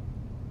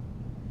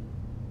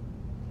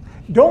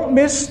 Don't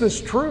miss this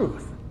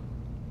truth.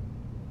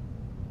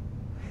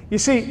 You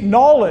see,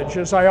 knowledge,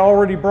 as I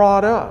already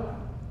brought up,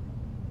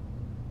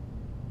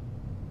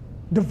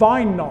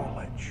 divine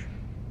knowledge,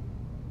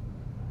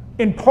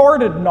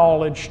 imparted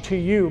knowledge to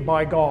you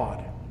by God.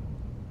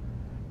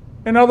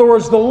 In other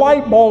words, the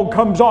light bulb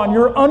comes on.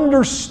 You're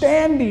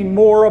understanding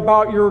more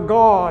about your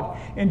God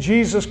and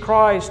Jesus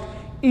Christ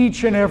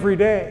each and every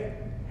day.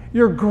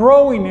 You're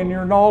growing in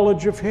your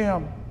knowledge of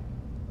Him.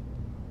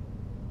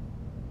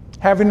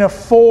 Having a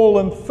full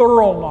and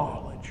thorough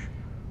knowledge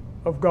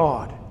of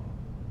God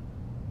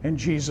and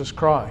Jesus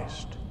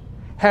Christ.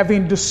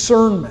 Having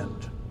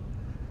discernment.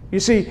 You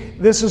see,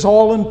 this is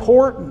all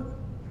important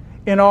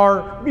in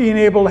our being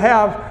able to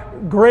have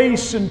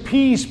grace and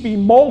peace be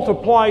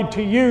multiplied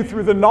to you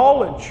through the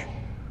knowledge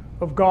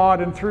of God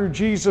and through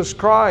Jesus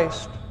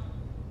Christ.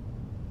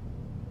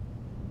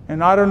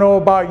 And I don't know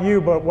about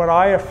you, but what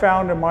I have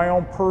found in my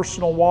own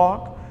personal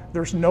walk,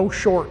 there's no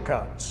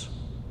shortcuts.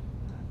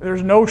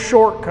 There's no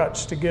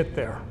shortcuts to get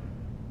there.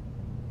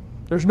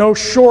 There's no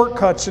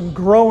shortcuts in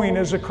growing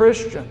as a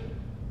Christian.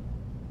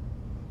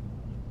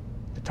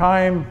 The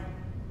time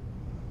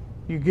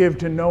you give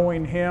to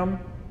knowing Him,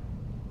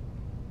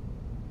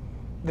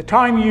 the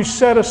time you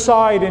set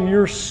aside in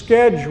your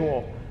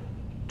schedule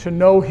to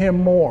know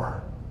Him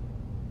more,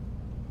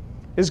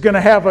 is going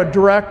to have a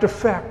direct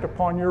effect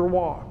upon your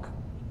walk.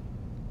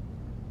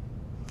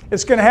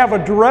 It's going to have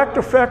a direct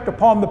effect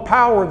upon the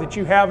power that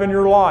you have in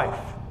your life.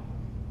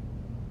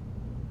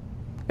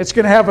 It's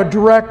going to have a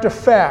direct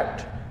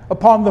effect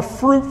upon the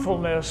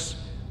fruitfulness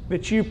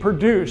that you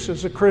produce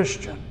as a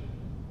Christian.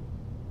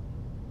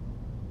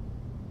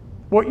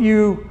 What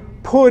you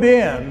put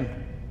in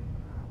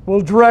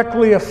will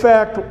directly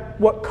affect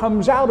what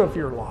comes out of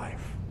your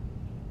life.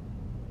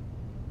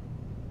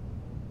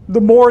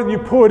 The more you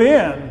put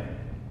in,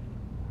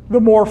 the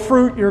more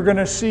fruit you're going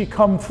to see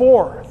come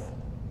forth.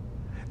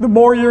 The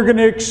more you're going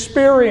to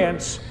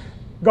experience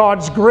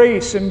God's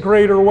grace in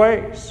greater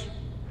ways.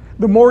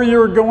 The more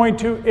you're going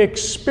to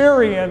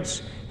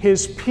experience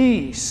His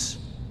peace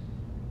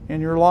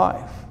in your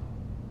life.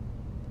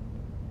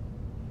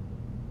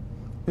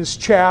 This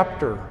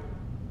chapter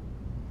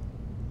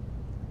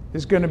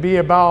is going to be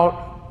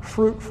about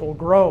fruitful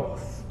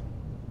growth.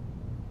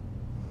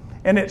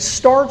 And it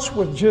starts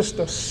with just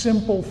a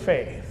simple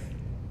faith.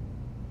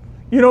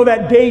 You know,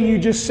 that day you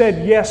just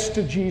said yes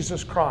to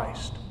Jesus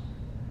Christ.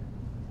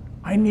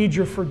 I need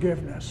your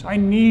forgiveness. I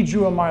need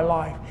you in my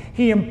life.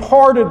 He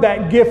imparted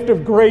that gift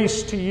of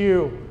grace to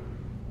you,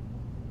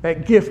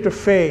 that gift of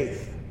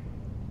faith.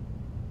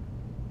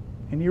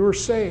 And you were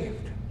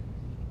saved.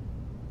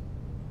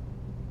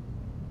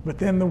 But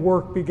then the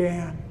work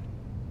began.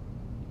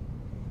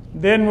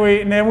 Then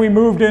we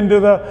moved into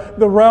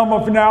the realm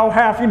of now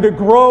having to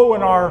grow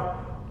in our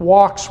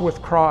walks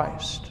with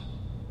Christ.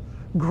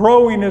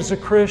 Growing as a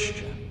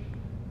Christian.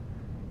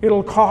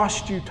 It'll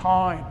cost you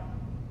time.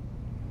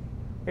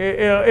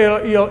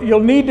 You'll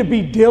need to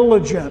be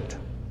diligent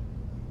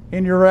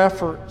in your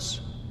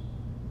efforts.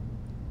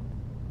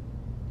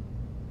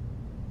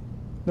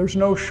 There's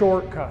no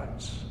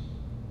shortcuts.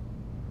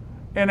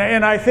 And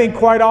I think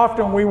quite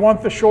often we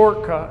want the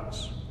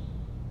shortcuts.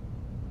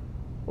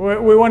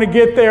 We want to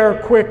get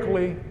there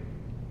quickly.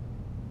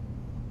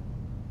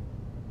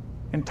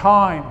 And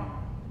time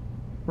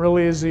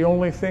really is the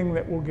only thing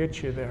that will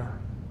get you there.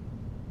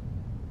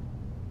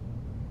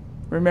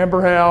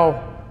 Remember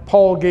how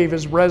Paul gave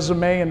his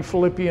resume in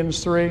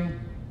Philippians 3?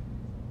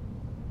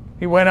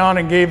 He went on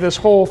and gave this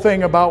whole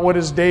thing about what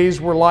his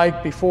days were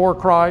like before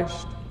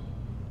Christ.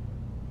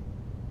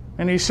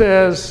 And he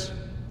says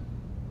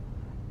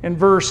in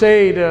verse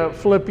 8,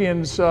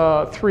 Philippians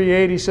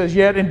 3:8, he says,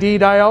 "Yet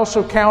indeed I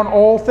also count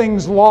all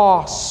things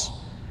loss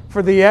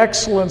for the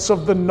excellence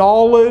of the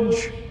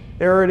knowledge,"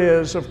 there it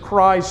is, "of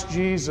Christ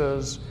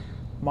Jesus,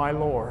 my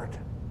Lord."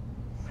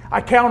 I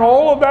count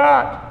all of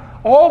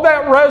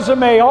that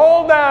resume,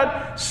 all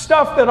that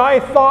stuff that I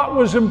thought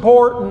was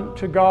important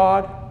to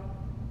God.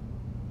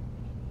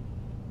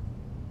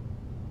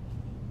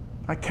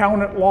 I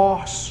count it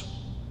loss.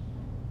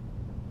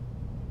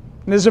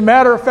 And as a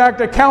matter of fact,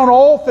 I count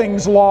all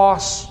things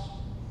loss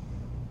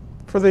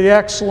for the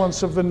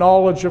excellence of the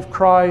knowledge of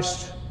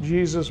Christ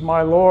Jesus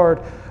my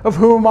Lord, of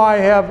whom I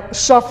have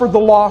suffered the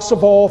loss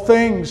of all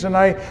things. And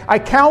I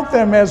count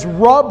them as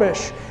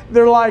rubbish.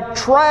 They're like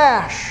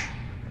trash,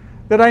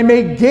 that I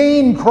may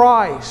gain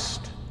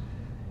Christ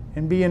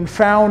and being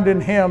found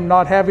in Him,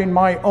 not having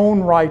my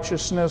own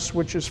righteousness,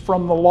 which is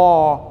from the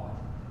law,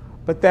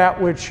 but that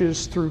which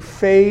is through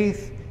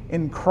faith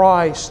in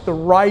Christ, the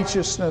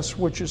righteousness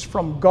which is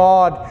from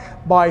God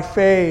by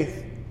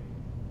faith.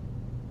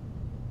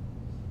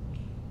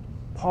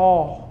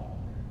 Paul,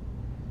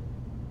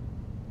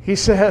 he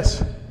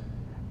says,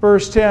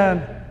 verse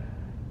 10,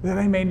 that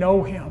I may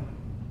know Him.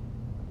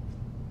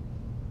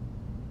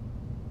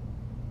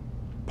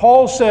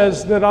 Paul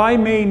says that I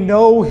may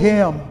know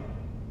Him.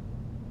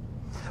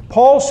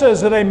 Paul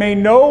says that I may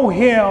know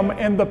Him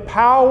and the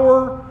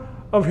power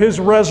of His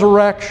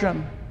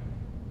resurrection.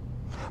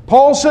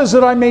 Paul says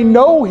that I may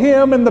know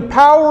Him and the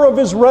power of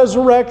His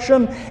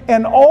resurrection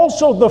and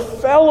also the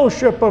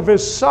fellowship of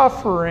His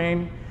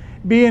suffering,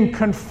 being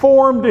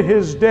conformed to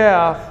His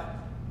death,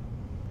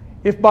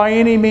 if by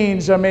any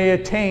means I may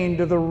attain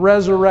to the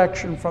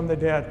resurrection from the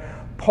dead.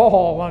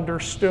 Paul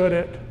understood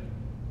it.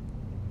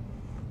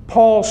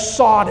 Paul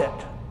sought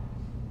it.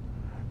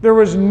 There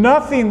was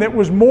nothing that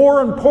was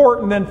more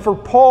important than for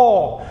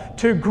Paul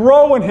to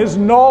grow in his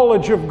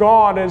knowledge of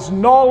God, his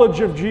knowledge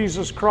of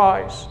Jesus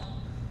Christ.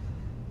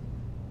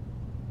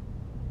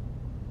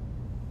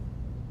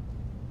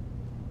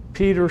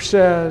 Peter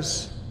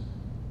says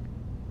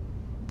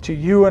to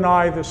you and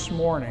I this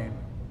morning,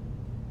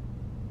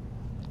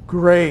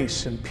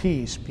 grace and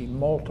peace be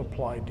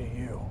multiplied to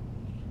you.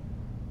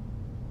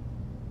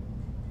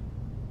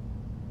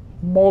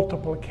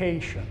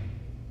 Multiplication.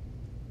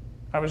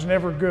 I was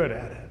never good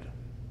at it.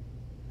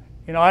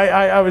 You know,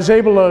 I was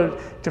able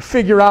to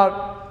figure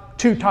out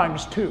 2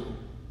 times 2.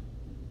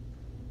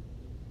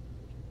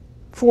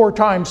 4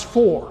 times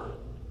 4.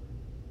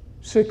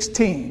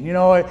 16. You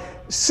know,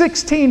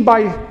 16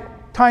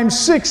 times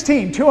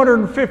 16,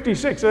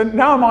 256. And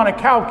now I'm on a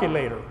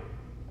calculator.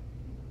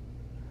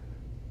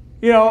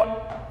 You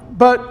know,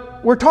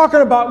 but we're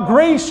talking about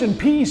grace and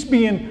peace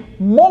being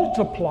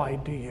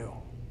multiplied to you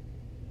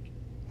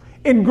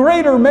in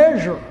greater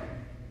measure,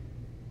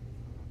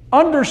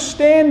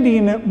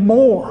 understanding it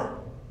more,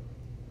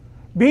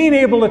 being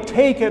able to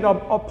take it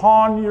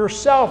upon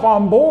yourself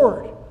on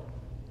board,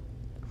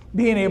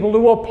 being able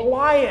to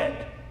apply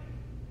it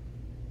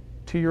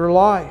to your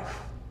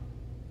life.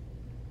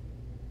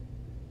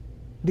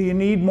 Do you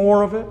need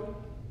more of it?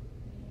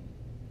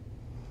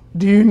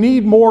 Do you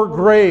need more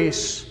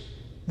grace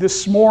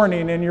this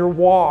morning in your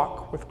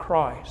walk with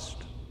Christ?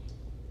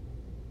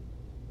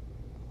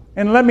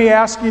 And let me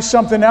ask you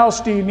something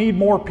else. Do you need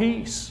more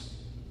peace?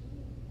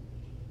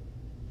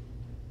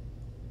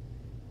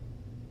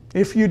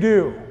 If you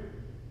do,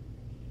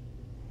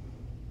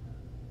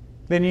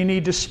 then you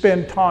need to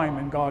spend time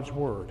in God's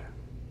Word.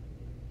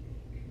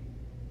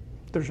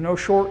 There's no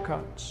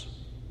shortcuts.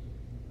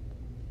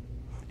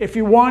 If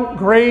you want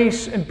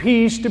grace and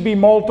peace to be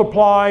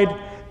multiplied,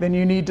 then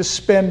you need to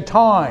spend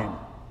time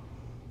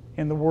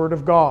in the Word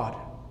of God.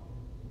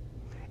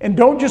 And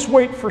don't just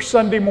wait for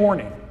Sunday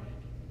morning.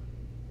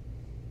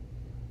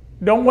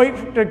 Don't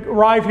wait to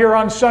arrive here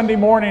on Sunday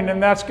morning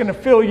and that's going to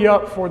fill you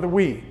up for the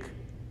week.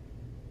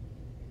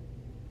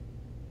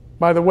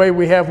 By the way,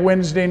 we have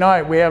Wednesday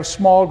night, we have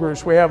small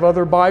groups, we have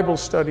other Bible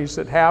studies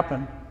that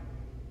happen.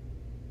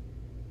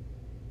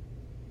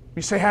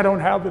 You say, I don't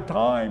have the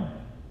time.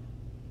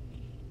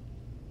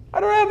 I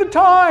don't have the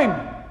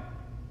time.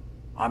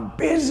 I'm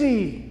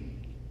busy.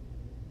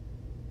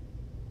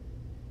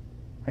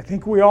 I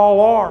think we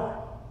all are.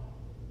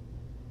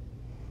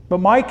 But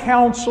my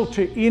counsel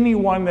to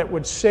anyone that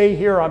would say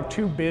here, I'm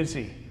too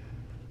busy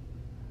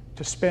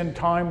to spend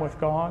time with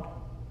God,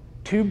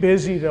 too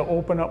busy to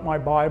open up my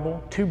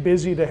Bible, too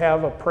busy to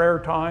have a prayer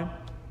time,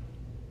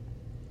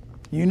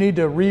 you need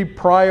to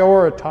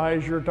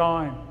reprioritize your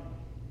time.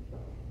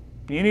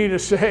 You need to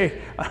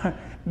say,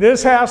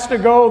 this has to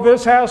go,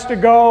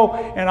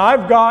 and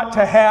I've got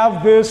to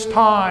have this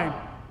time.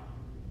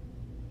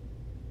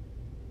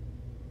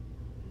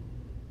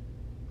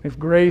 If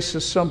grace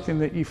is something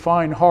that you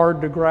find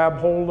hard to grab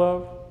hold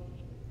of,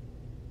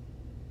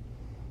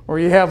 or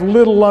you have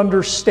little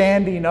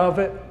understanding of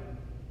it,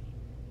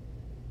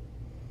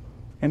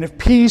 and if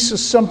peace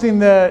is something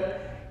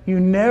that you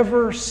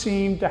never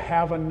seem to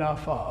have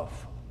enough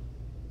of,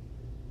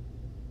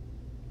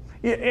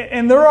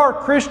 and there are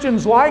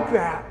Christians like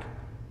that,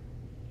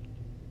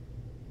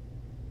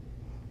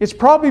 it's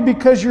probably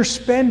because you're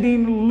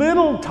spending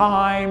little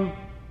time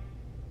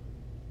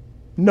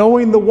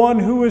knowing the one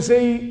who is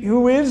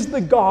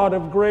the God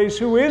of grace,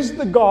 who is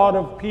the God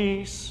of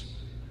peace.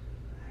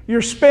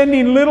 You're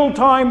spending little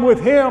time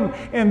with Him,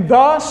 and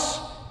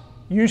thus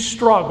you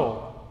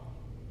struggle.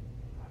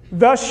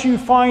 Thus you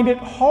find it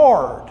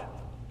hard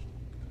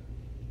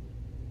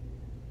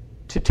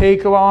to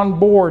take on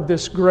board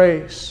this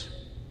grace,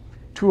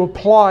 to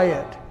apply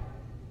it,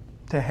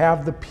 to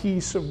have the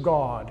peace of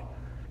God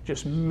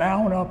just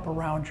mount up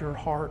around your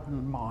heart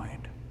and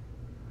mind,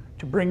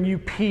 to bring you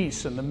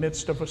peace in the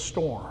midst of a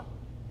storm.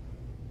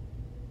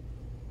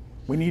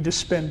 We need to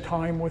spend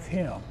time with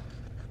Him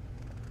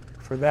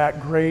for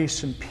that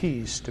grace and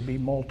peace to be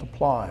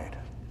multiplied.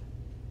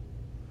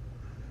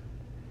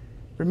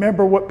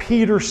 Remember what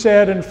Peter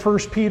said in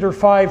 1 Peter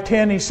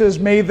 5:10. He says,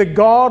 may the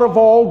God of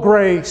all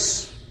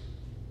grace,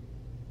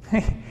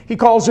 he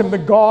calls Him the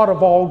God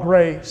of all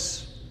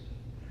grace,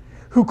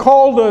 who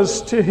called us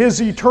to His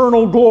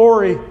eternal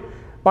glory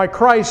by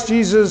Christ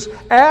Jesus,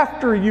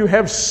 after you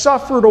have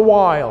suffered a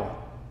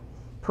while,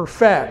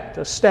 perfect,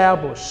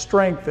 establish,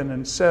 strengthen,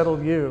 and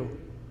settle you.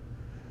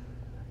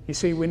 You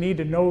see, we need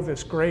to know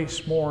this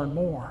grace more and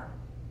more.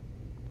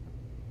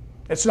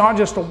 It's not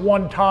just a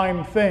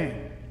one-time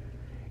thing.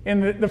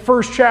 In the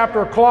first chapter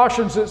of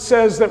Colossians, it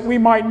says that we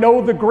might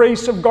know the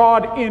grace of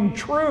God in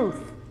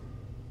truth.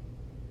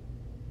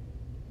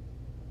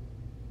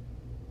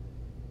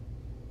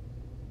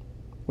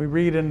 We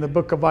read in the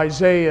book of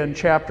Isaiah in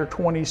chapter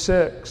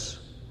 26,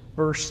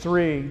 verse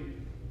 3,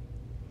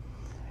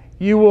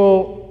 you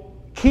will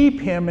keep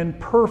him in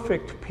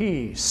perfect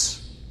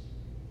peace.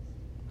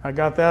 I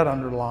got that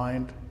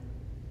underlined.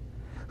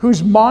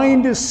 Whose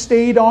mind is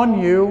stayed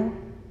on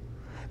you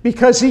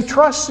because he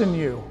trusts in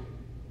you.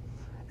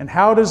 And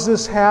how does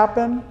this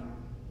happen?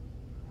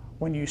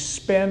 When you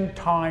spend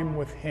time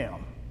with Him.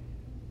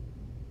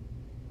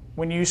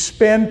 When you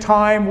spend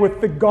time with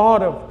the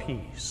God of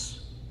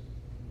peace,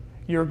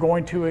 you're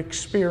going to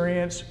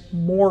experience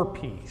more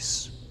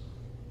peace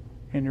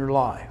in your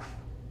life.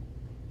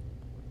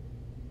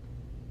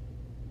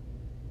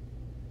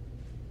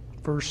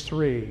 Verse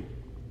 3,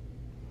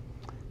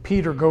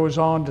 Peter goes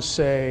on to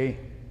say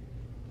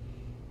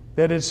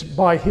that it's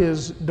by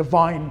His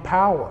divine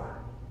power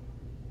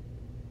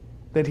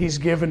that He's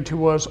given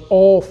to us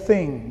all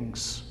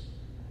things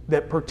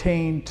that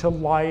pertain to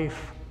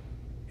life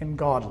and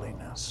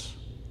godliness.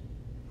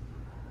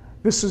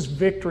 This is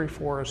victory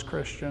for us,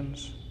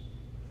 Christians.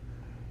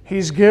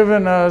 He's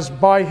given us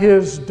by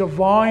His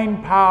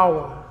divine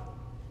power.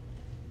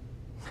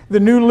 The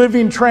New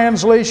Living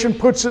Translation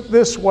puts it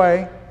this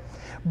way: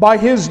 by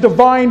His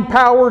divine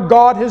power,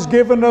 God has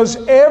given us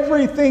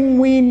everything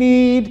we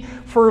need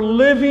for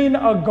living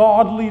a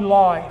godly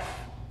life.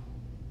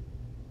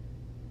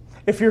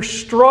 If you're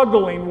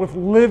struggling with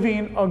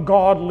living a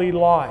godly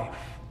life,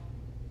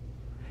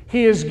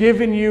 He has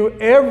given you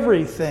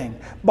everything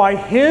by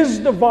His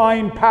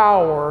divine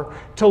power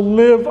to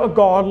live a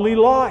godly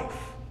life.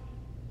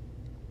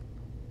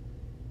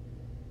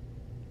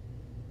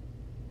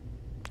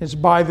 It's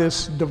by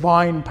this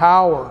divine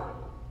power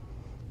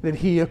that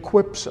He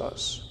equips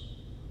us.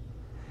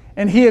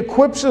 And He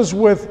equips us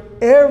with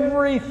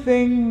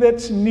everything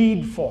that's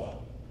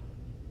needful.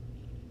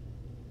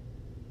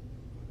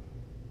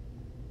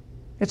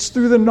 It's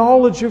through the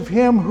knowledge of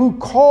Him who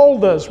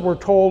called us, we're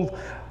told.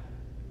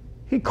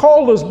 He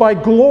called us by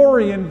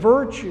glory and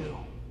virtue.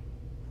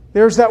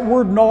 There's that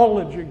word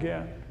knowledge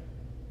again.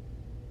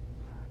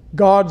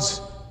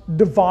 God's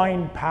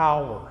divine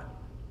power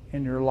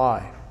in your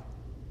life.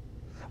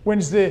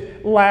 When's the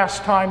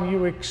last time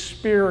you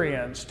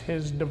experienced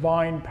His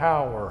divine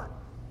power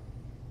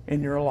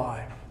in your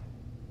life?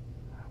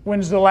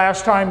 When's the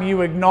last time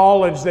you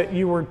acknowledged that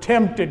you were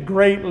tempted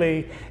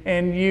greatly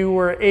and you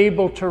were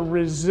able to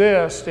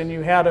resist and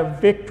you had a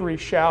victory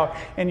shout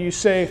and you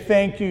say,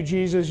 "Thank you,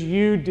 Jesus,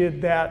 you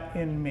did that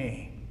in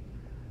me.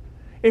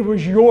 It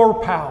was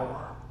your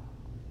power."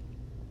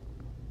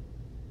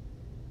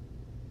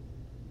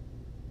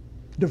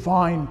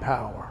 Divine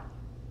power.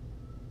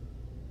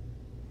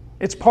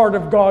 It's part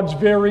of God's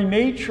very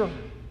nature.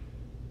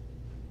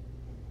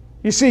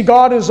 You see,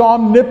 God is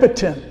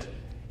omnipotent.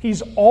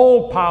 He's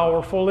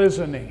all-powerful,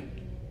 isn't He?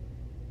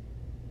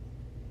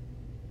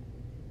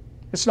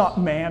 It's not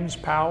man's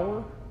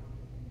power.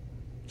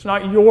 It's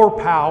not your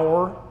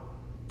power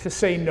to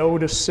say no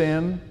to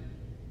sin.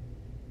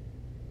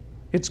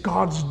 It's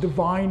God's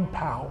divine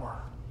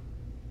power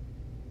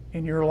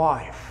in your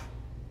life.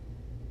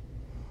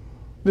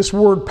 This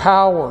word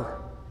power,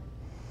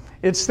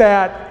 it's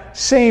that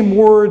same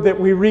word that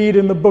we read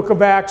in the book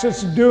of Acts.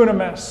 It's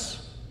dunamis.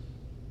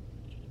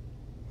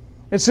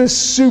 It's this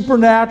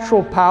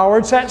supernatural power.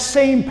 It's that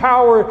same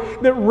power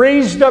that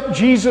raised up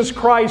Jesus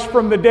Christ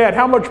from the dead.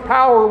 How much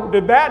power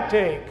did that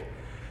take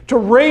to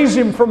raise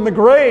Him from the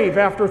grave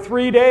after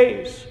 3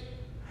 days?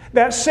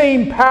 That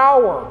same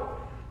power,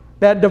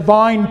 that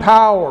divine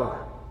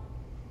power,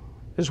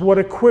 is what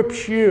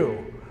equips you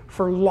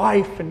for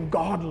life and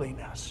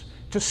godliness,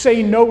 to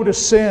say no to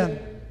sin.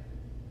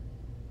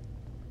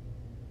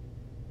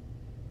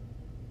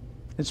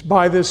 It's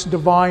by this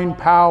divine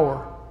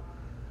power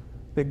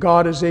that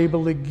God is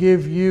able to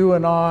give you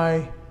and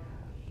I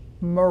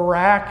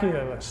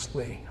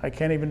miraculously, I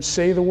can't even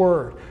say the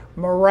word,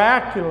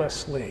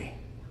 miraculously,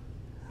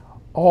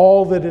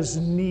 all that is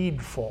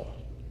needful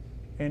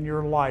in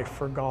your life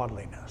for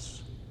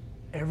godliness.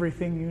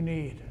 Everything you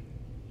need.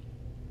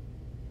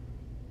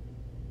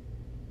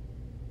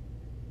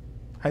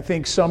 I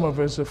think some of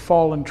us have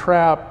fallen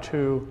trapped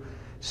to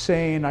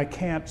saying, "I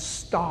can't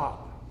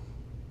stop.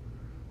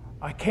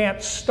 I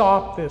can't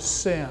stop this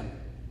sin.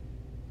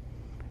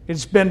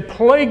 It's been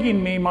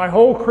plaguing me my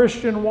whole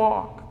Christian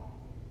walk.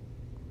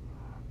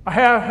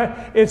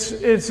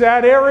 It's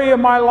that area of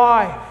my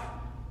life."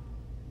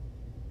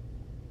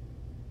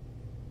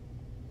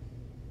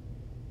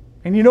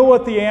 And you know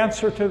what the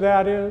answer to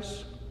that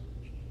is?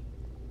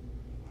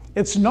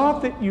 It's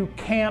not that you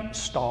can't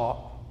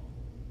stop.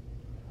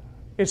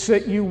 It's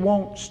that you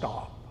won't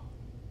stop.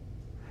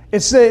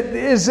 It's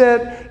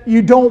that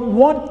you don't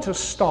want to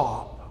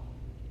stop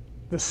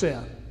the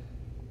sin.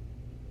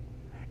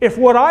 If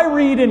what I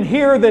read and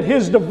hear that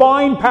His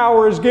divine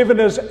power has given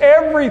us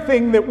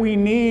everything that we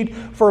need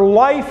for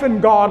life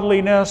and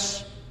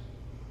godliness,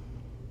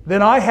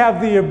 then I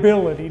have the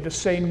ability to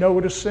say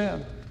no to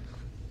sin.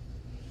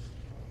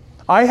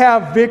 I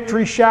have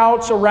victory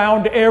shouts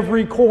around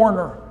every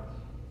corner.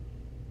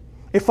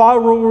 If I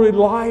will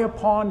rely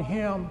upon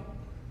Him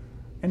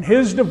and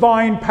His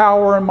divine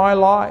power in my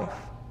life.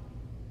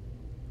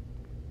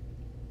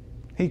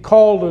 He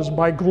called us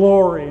by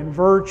glory and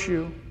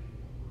virtue.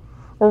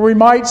 Or we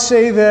might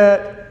say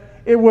that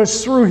it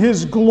was through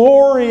His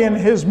glory and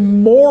His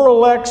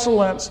moral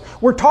excellence.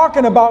 We're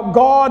talking about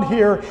God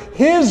here,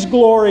 His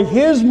glory,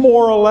 His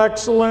moral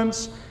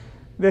excellence,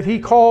 that He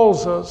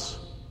calls us.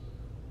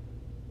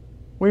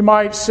 We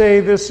might say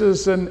this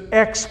is an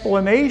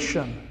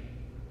explanation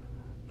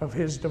of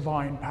His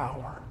divine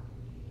power.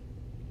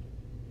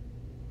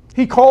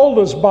 He called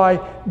us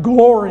by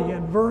glory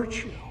and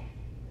virtue.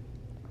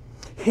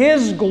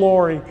 His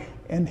glory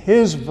and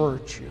His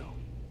virtue.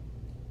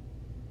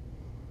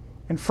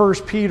 In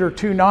 1 Peter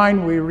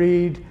 2:9 we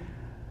read,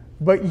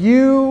 "But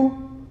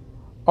you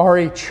are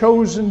a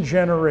chosen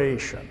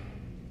generation,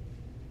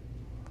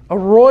 a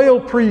royal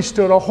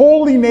priesthood, a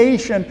holy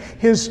nation,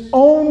 His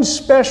own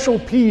special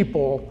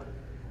people,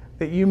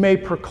 that you may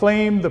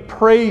proclaim the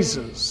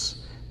praises."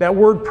 That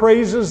word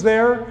praises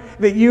there,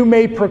 that you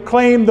may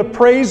proclaim the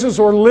praises,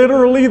 or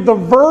literally the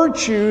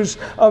virtues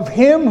of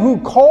Him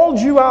who called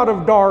you out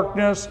of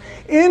darkness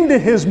into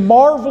His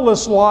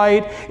marvelous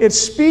light. It's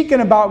speaking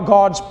about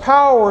God's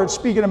power. It's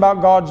speaking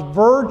about God's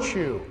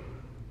virtue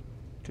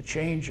to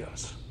change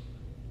us.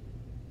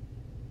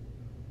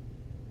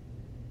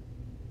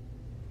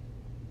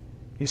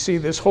 You see,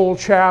 this whole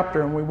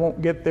chapter, and we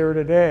won't get there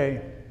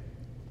today,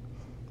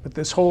 but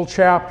this whole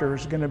chapter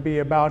is going to be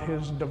about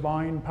His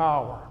divine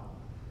power.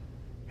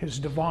 His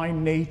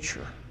divine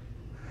nature,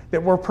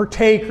 that we're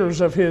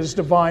partakers of His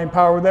divine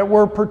power, that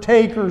we're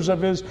partakers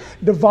of His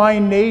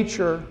divine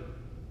nature.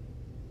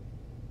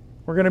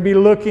 We're going to be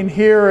looking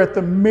here at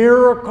the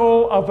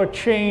miracle of a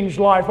changed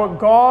life, what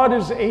God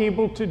is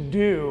able to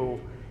do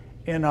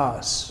in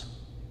us.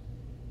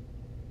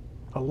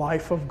 A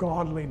life of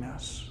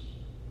godliness,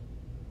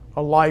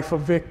 a life of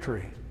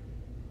victory,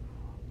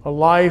 A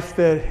life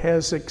that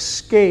has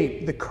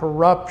escaped the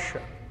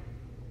corruption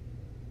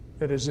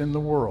that is in the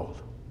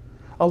world.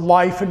 A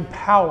life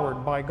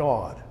empowered by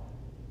God.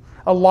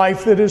 A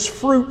life that is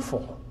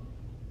fruitful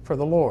for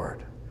the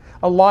Lord.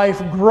 A life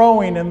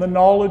growing in the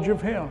knowledge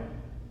of Him.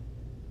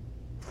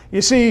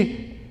 You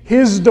see,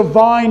 His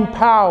divine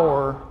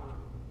power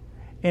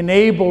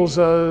enables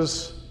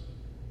us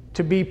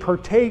to be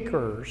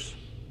partakers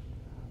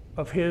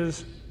of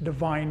His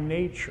divine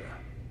nature.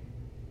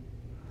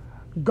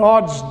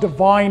 God's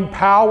divine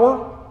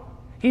power,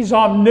 He's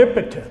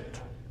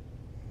omnipotent,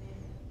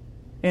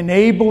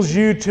 enables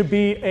you to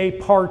be a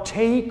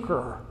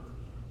partaker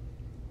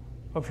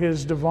of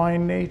His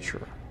divine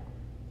nature.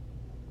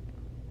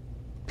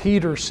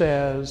 Peter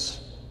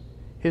says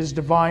His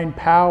divine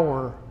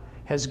power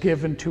has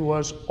given to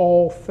us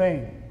all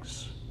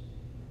things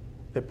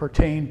that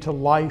pertain to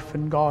life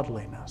and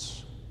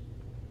godliness.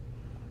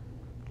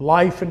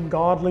 Life and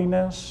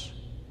godliness,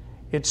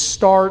 it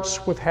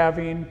starts with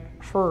having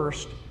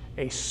first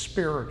a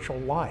spiritual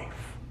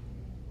life.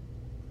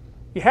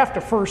 You have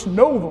to first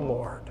know the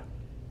Lord.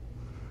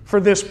 For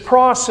this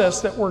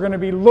process that we're going to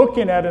be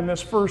looking at in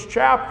this first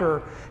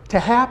chapter to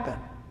happen.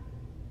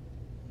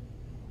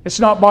 It's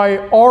not by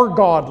our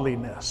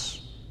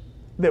godliness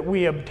that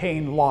we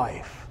obtain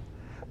life,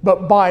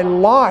 but by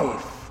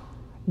life,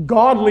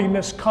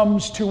 godliness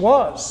comes to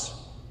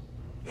us,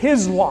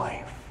 His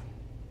life.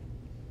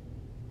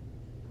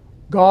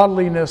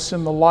 Godliness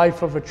in the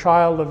life of a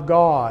child of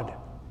God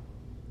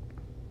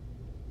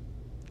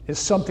is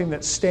something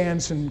that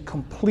stands in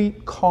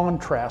complete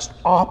contrast,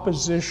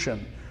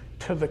 opposition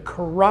to the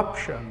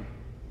corruption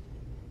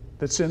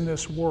that's in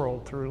this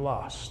world through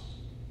lust.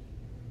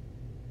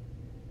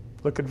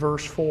 Look at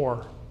verse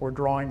 4. We're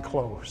drawing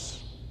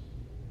close.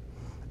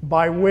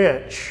 By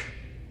which,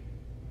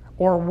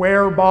 or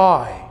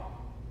whereby,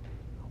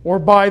 or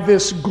by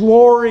this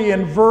glory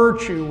and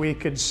virtue, we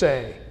could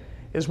say,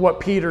 is what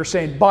Peter's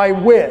saying. By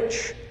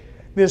which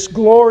this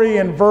glory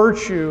and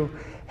virtue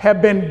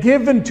have been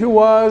given to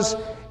us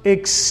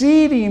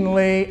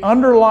exceedingly,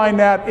 underline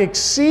that,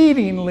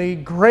 exceedingly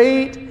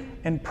great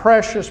and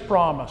precious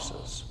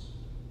promises.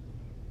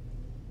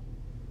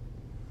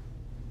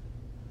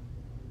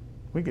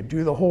 We could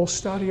do the whole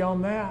study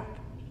on that.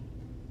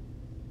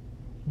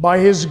 By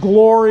His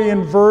glory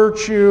and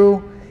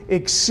virtue,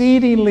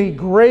 exceedingly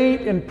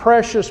great and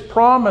precious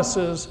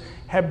promises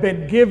have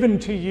been given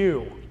to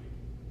you.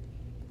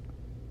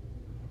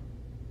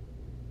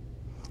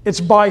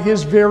 It's by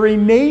His very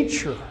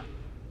nature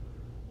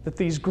that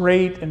these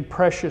great and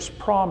precious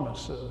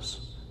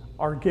promises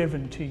are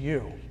given to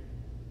you.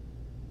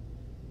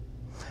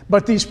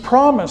 But these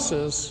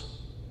promises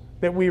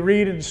that we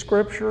read in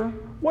Scripture,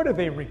 what do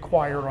they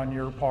require on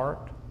your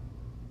part?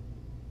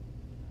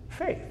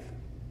 Faith.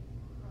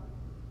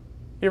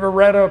 You ever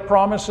read a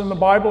promise in the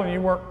Bible and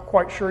you weren't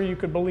quite sure you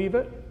could believe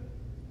it?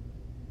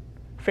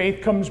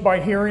 Faith comes by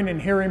hearing,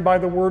 and hearing by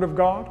the Word of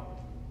God.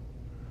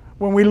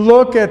 When we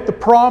look at the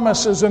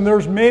promises, and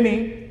there's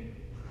many,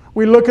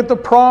 we look at the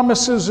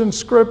promises in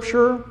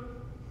Scripture,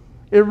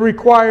 it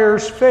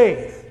requires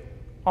faith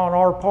on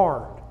our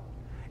part.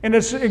 And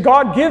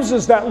God gives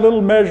us that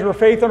little measure of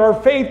faith, and our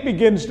faith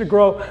begins to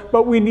grow,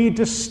 but we need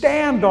to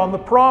stand on the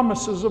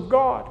promises of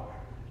God.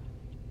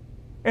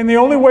 And the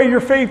only way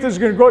your faith is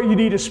going to grow, you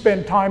need to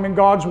spend time in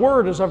God's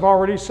Word, as I've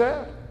already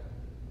said.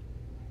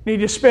 You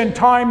need to spend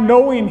time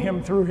knowing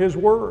Him through His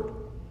Word.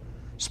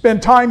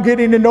 Spend time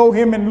getting to know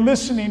Him and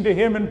listening to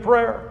Him in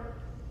prayer.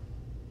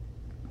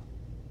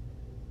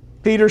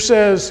 Peter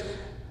says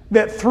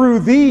that through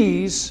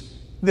these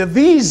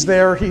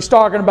there he's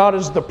talking about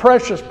is the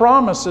precious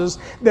promises,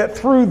 that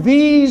through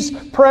these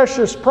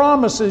precious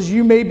promises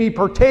you may be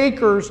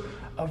partakers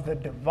of the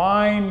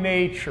divine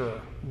nature.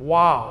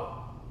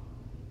 Wow.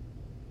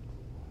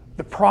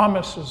 The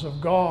promises of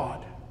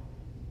God.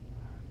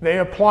 They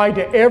apply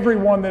to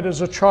everyone that is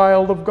a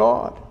child of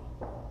God.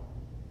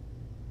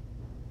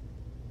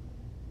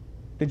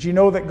 Did you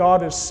know that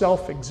God is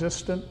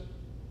self-existent?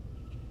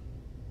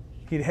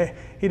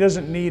 He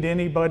doesn't need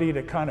anybody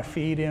to kind of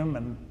feed Him,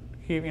 and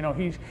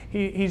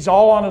he's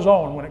all on His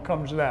own when it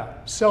comes to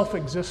that.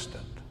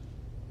 Self-existent.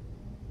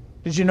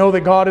 Did you know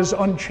that God is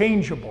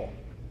unchangeable?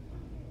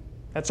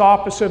 That's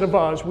opposite of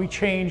us. We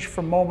change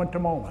from moment to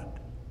moment.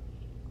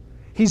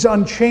 He's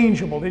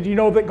unchangeable. Did you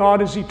know that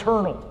God is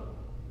eternal?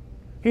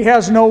 He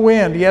has no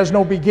end. He has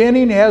no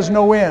beginning. He has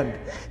no end.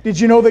 Did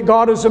you know that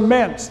God is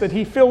immense? That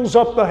He fills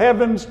up the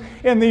heavens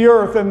and the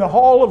earth and the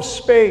whole of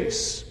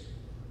space?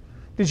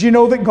 Did you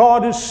know that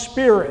God is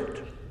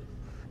spirit?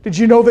 Did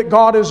you know that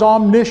God is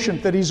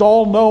omniscient? That He's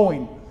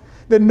all-knowing?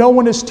 That no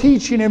one is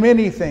teaching Him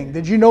anything?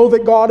 Did you know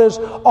that God is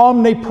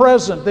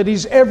omnipresent? That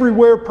He's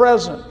everywhere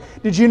present?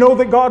 Did you know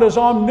that God is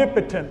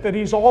omnipotent? That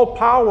He's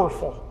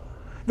all-powerful?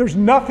 There's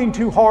nothing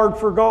too hard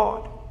for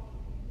God.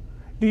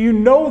 Do you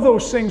know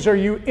those things? Are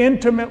you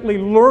intimately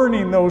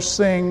learning those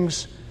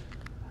things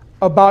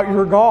about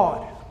your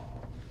God?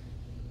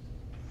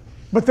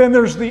 But then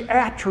there's the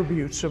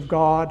attributes of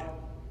God.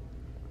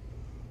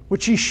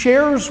 which He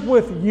shares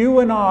with you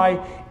and I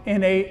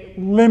in a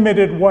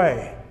limited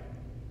way.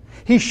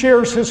 He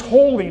shares His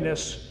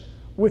holiness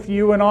with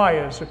you and I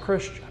as a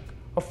Christian,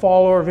 a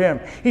follower of Him.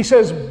 He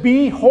says,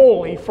 "Be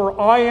holy, for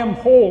I am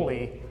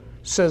holy,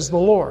 says the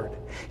Lord."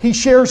 He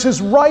shares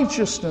His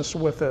righteousness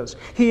with us.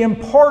 He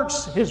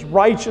imparts His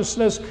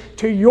righteousness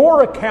to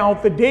your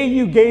account the day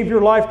you gave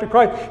your life to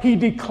Christ. He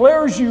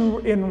declares you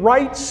in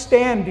right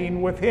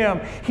standing with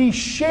Him. He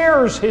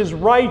shares His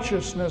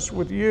righteousness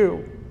with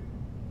you.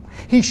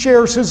 He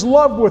shares His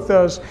love with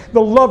us.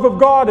 The love of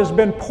God has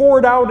been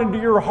poured out into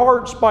your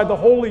hearts by the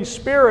Holy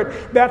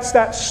Spirit. That's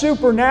that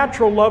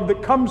supernatural love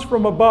that comes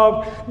from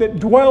above, that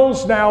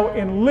dwells now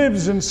and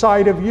lives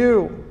inside of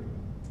you.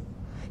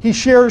 He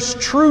shares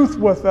truth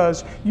with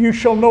us. You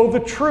shall know the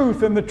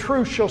truth, and the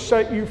truth shall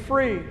set you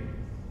free.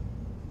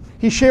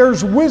 He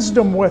shares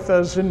wisdom with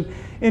us. And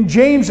in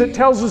James it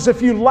tells us,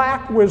 if you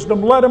lack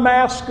wisdom, let him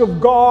ask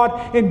of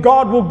God, and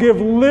God will give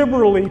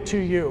liberally to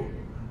you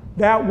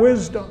that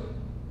wisdom.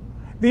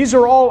 These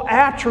are all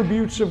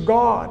attributes of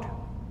God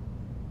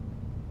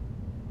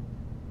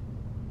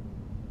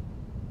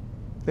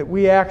that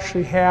we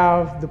actually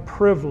have the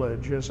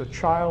privilege as a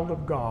child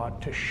of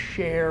God to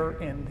share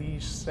in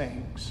these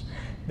things.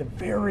 The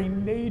very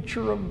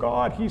nature of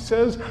God. He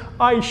says,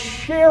 I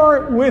share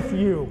it with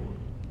you.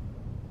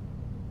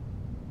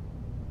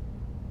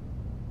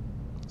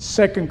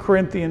 2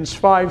 Corinthians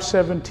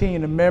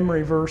 5:17, a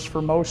memory verse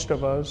for most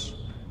of us.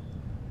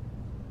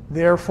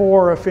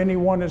 Therefore, if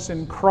anyone is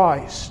in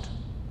Christ,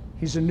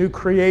 he's a new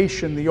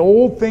creation. The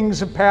old things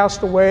have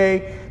passed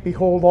away.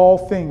 Behold, all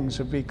things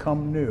have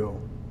become new.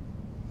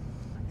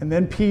 And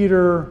then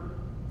Peter,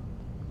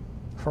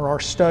 for our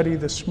study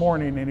this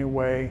morning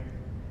anyway,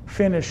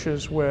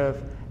 finishes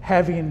with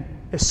having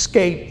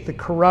escaped the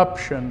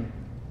corruption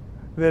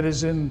that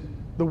is in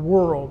the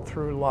world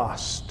through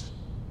lust.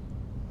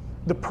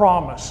 The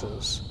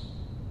promises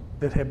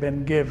that have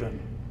been given.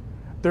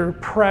 They're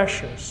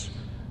precious.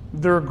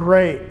 They're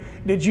great.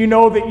 Did you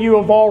know that you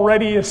have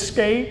already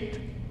escaped?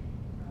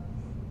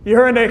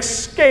 You're an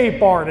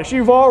escape artist.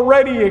 You've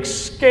already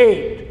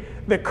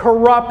escaped the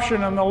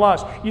corruption and the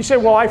lust. You say,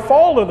 well, I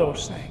fall to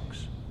those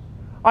things.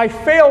 I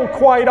fail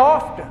quite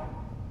often.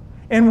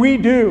 And we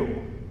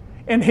do.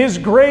 And His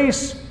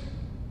grace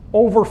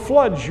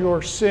overfloods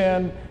your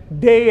sin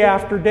day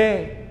after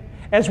day.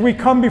 As we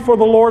come before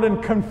the Lord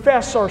and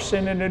confess our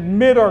sin and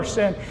admit our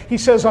sin, He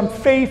says, I'm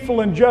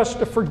faithful and just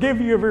to forgive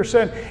you of your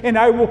sin, and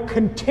I will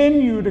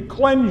continue to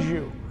cleanse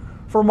you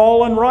from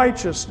all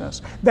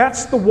unrighteousness.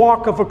 That's the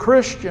walk of a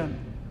Christian.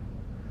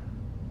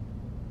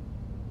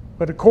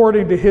 But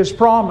according to His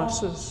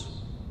promises,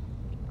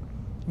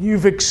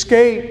 you've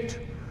escaped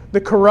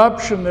the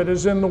corruption that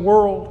is in the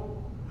world.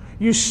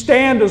 You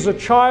stand as a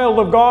child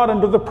of God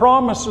under the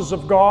promises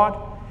of God.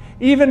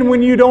 Even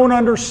when you don't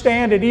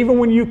understand it, even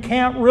when you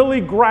can't really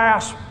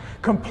grasp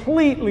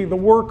completely the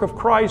work of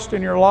Christ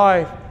in your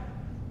life,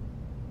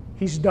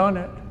 He's done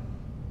it.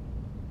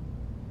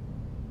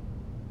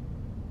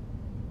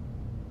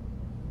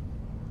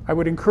 I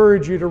would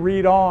encourage you to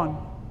read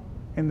on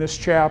in this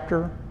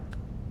chapter.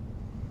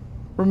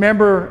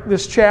 Remember,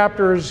 this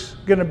chapter is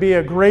going to be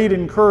a great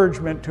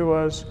encouragement to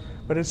us,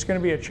 but it's going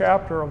to be a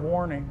chapter of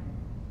warning.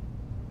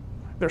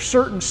 There are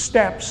certain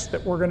steps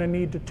that we're going to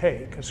need to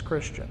take as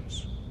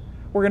Christians.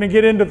 We're going to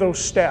get into those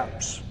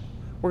steps.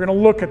 We're going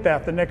to look at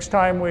that the next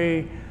time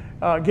we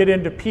get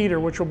into Peter,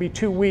 which will be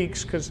 2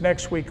 weeks, because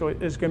next week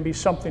is going to be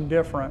something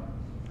different.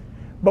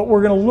 But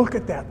we're going to look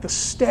at that, the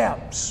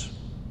steps.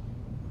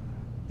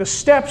 The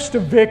steps to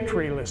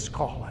victory, let's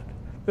call it.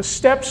 The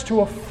steps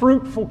to a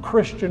fruitful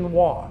Christian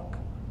walk.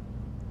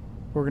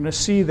 We're going to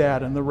see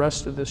that in the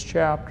rest of this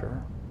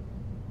chapter.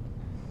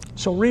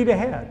 So read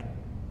ahead.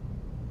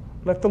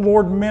 Let the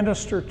Lord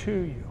minister to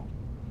you.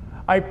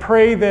 I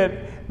pray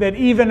that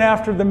even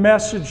after the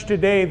message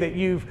today that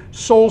you've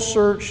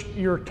soul-searched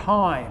your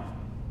time.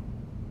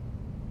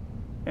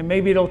 And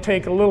maybe it'll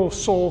take a little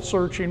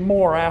soul-searching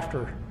more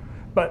after.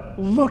 But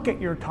look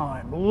at your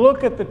time.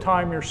 Look at the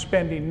time you're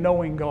spending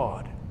knowing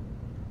God.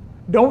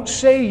 Don't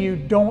say you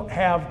don't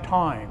have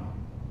time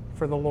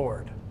for the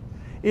Lord.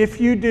 If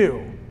you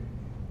do,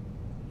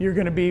 you're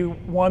going to be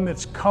one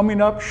that's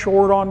coming up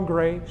short on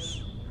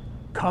grace,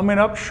 coming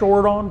up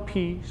short on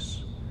peace.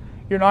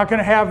 You're not going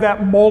to have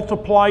that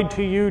multiplied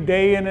to you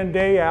day in and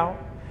day out.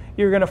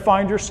 You're going to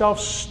find yourself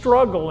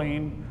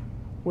struggling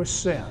with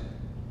sin.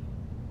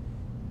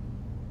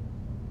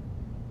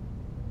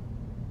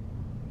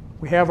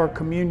 We have our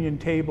communion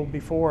table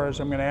before us.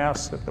 I'm going to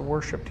ask that the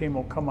worship team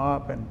will come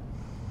up, and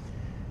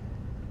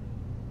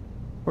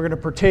we're going to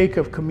partake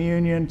of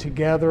communion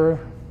together.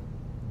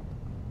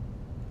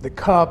 The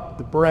cup,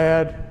 the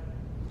bread,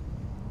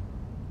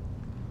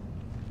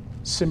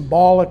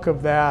 symbolic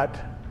of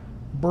that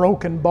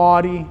broken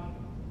body,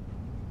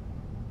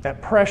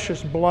 that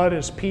precious blood,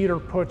 as Peter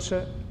puts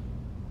it,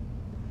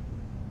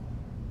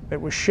 that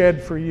was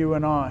shed for you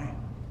and I.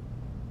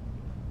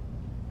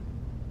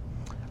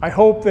 I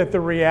hope that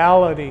the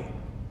reality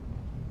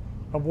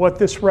of what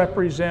this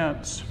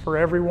represents for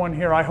everyone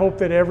here. I hope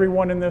that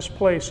everyone in this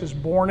place is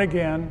born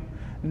again,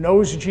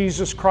 knows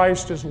Jesus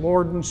Christ as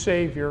Lord and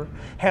Savior,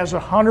 has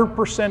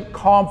 100%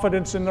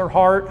 confidence in their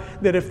heart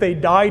that if they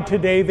died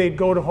today, they'd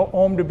go to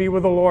home to be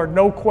with the Lord.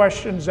 No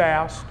questions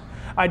asked.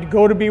 I'd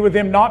go to be with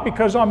Him not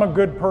because I'm a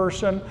good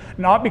person,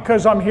 not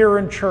because I'm here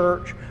in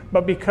church,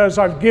 but because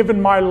I've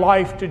given my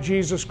life to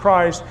Jesus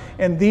Christ.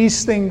 And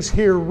these things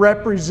here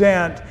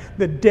represent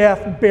the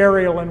death,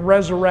 burial, and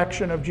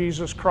resurrection of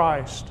Jesus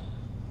Christ.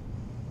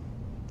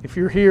 If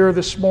you're here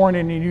this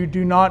morning and you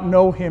do not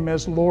know Him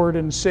as Lord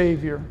and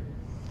Savior,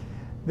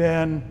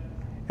 then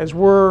as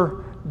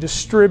we're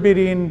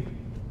distributing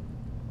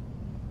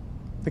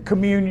the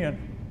communion,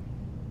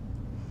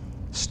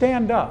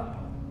 stand up.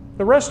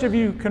 The rest of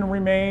you can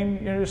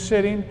remain, just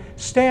sitting.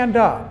 Stand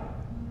up.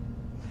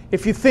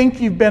 If you think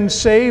you've been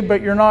saved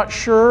but you're not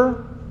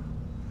sure,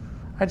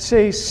 I'd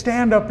say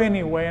stand up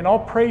anyway, and I'll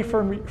pray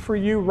for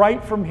you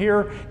right from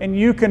here, and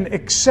you can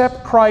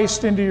accept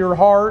Christ into your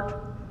heart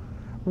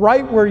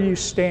right where you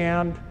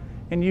stand,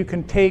 and you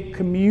can take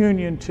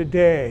communion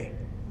today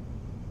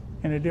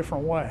in a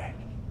different way.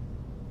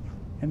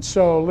 And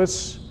so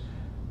let's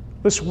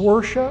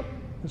worship.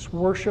 Let's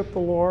worship the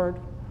Lord.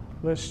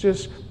 Let's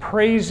just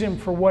praise Him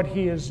for what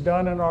He has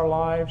done in our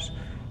lives.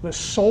 Let's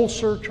soul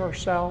search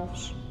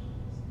ourselves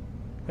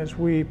as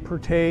we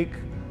partake.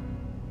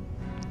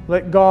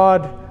 Let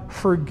God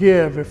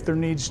forgive if there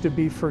needs to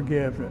be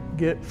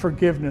get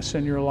forgiveness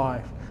in your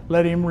life.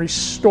 Let Him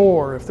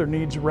restore if there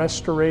needs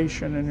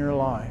restoration in your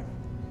life.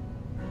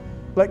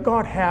 Let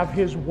God have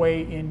His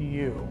way in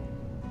you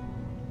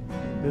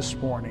this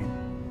morning.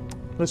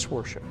 Let's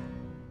worship.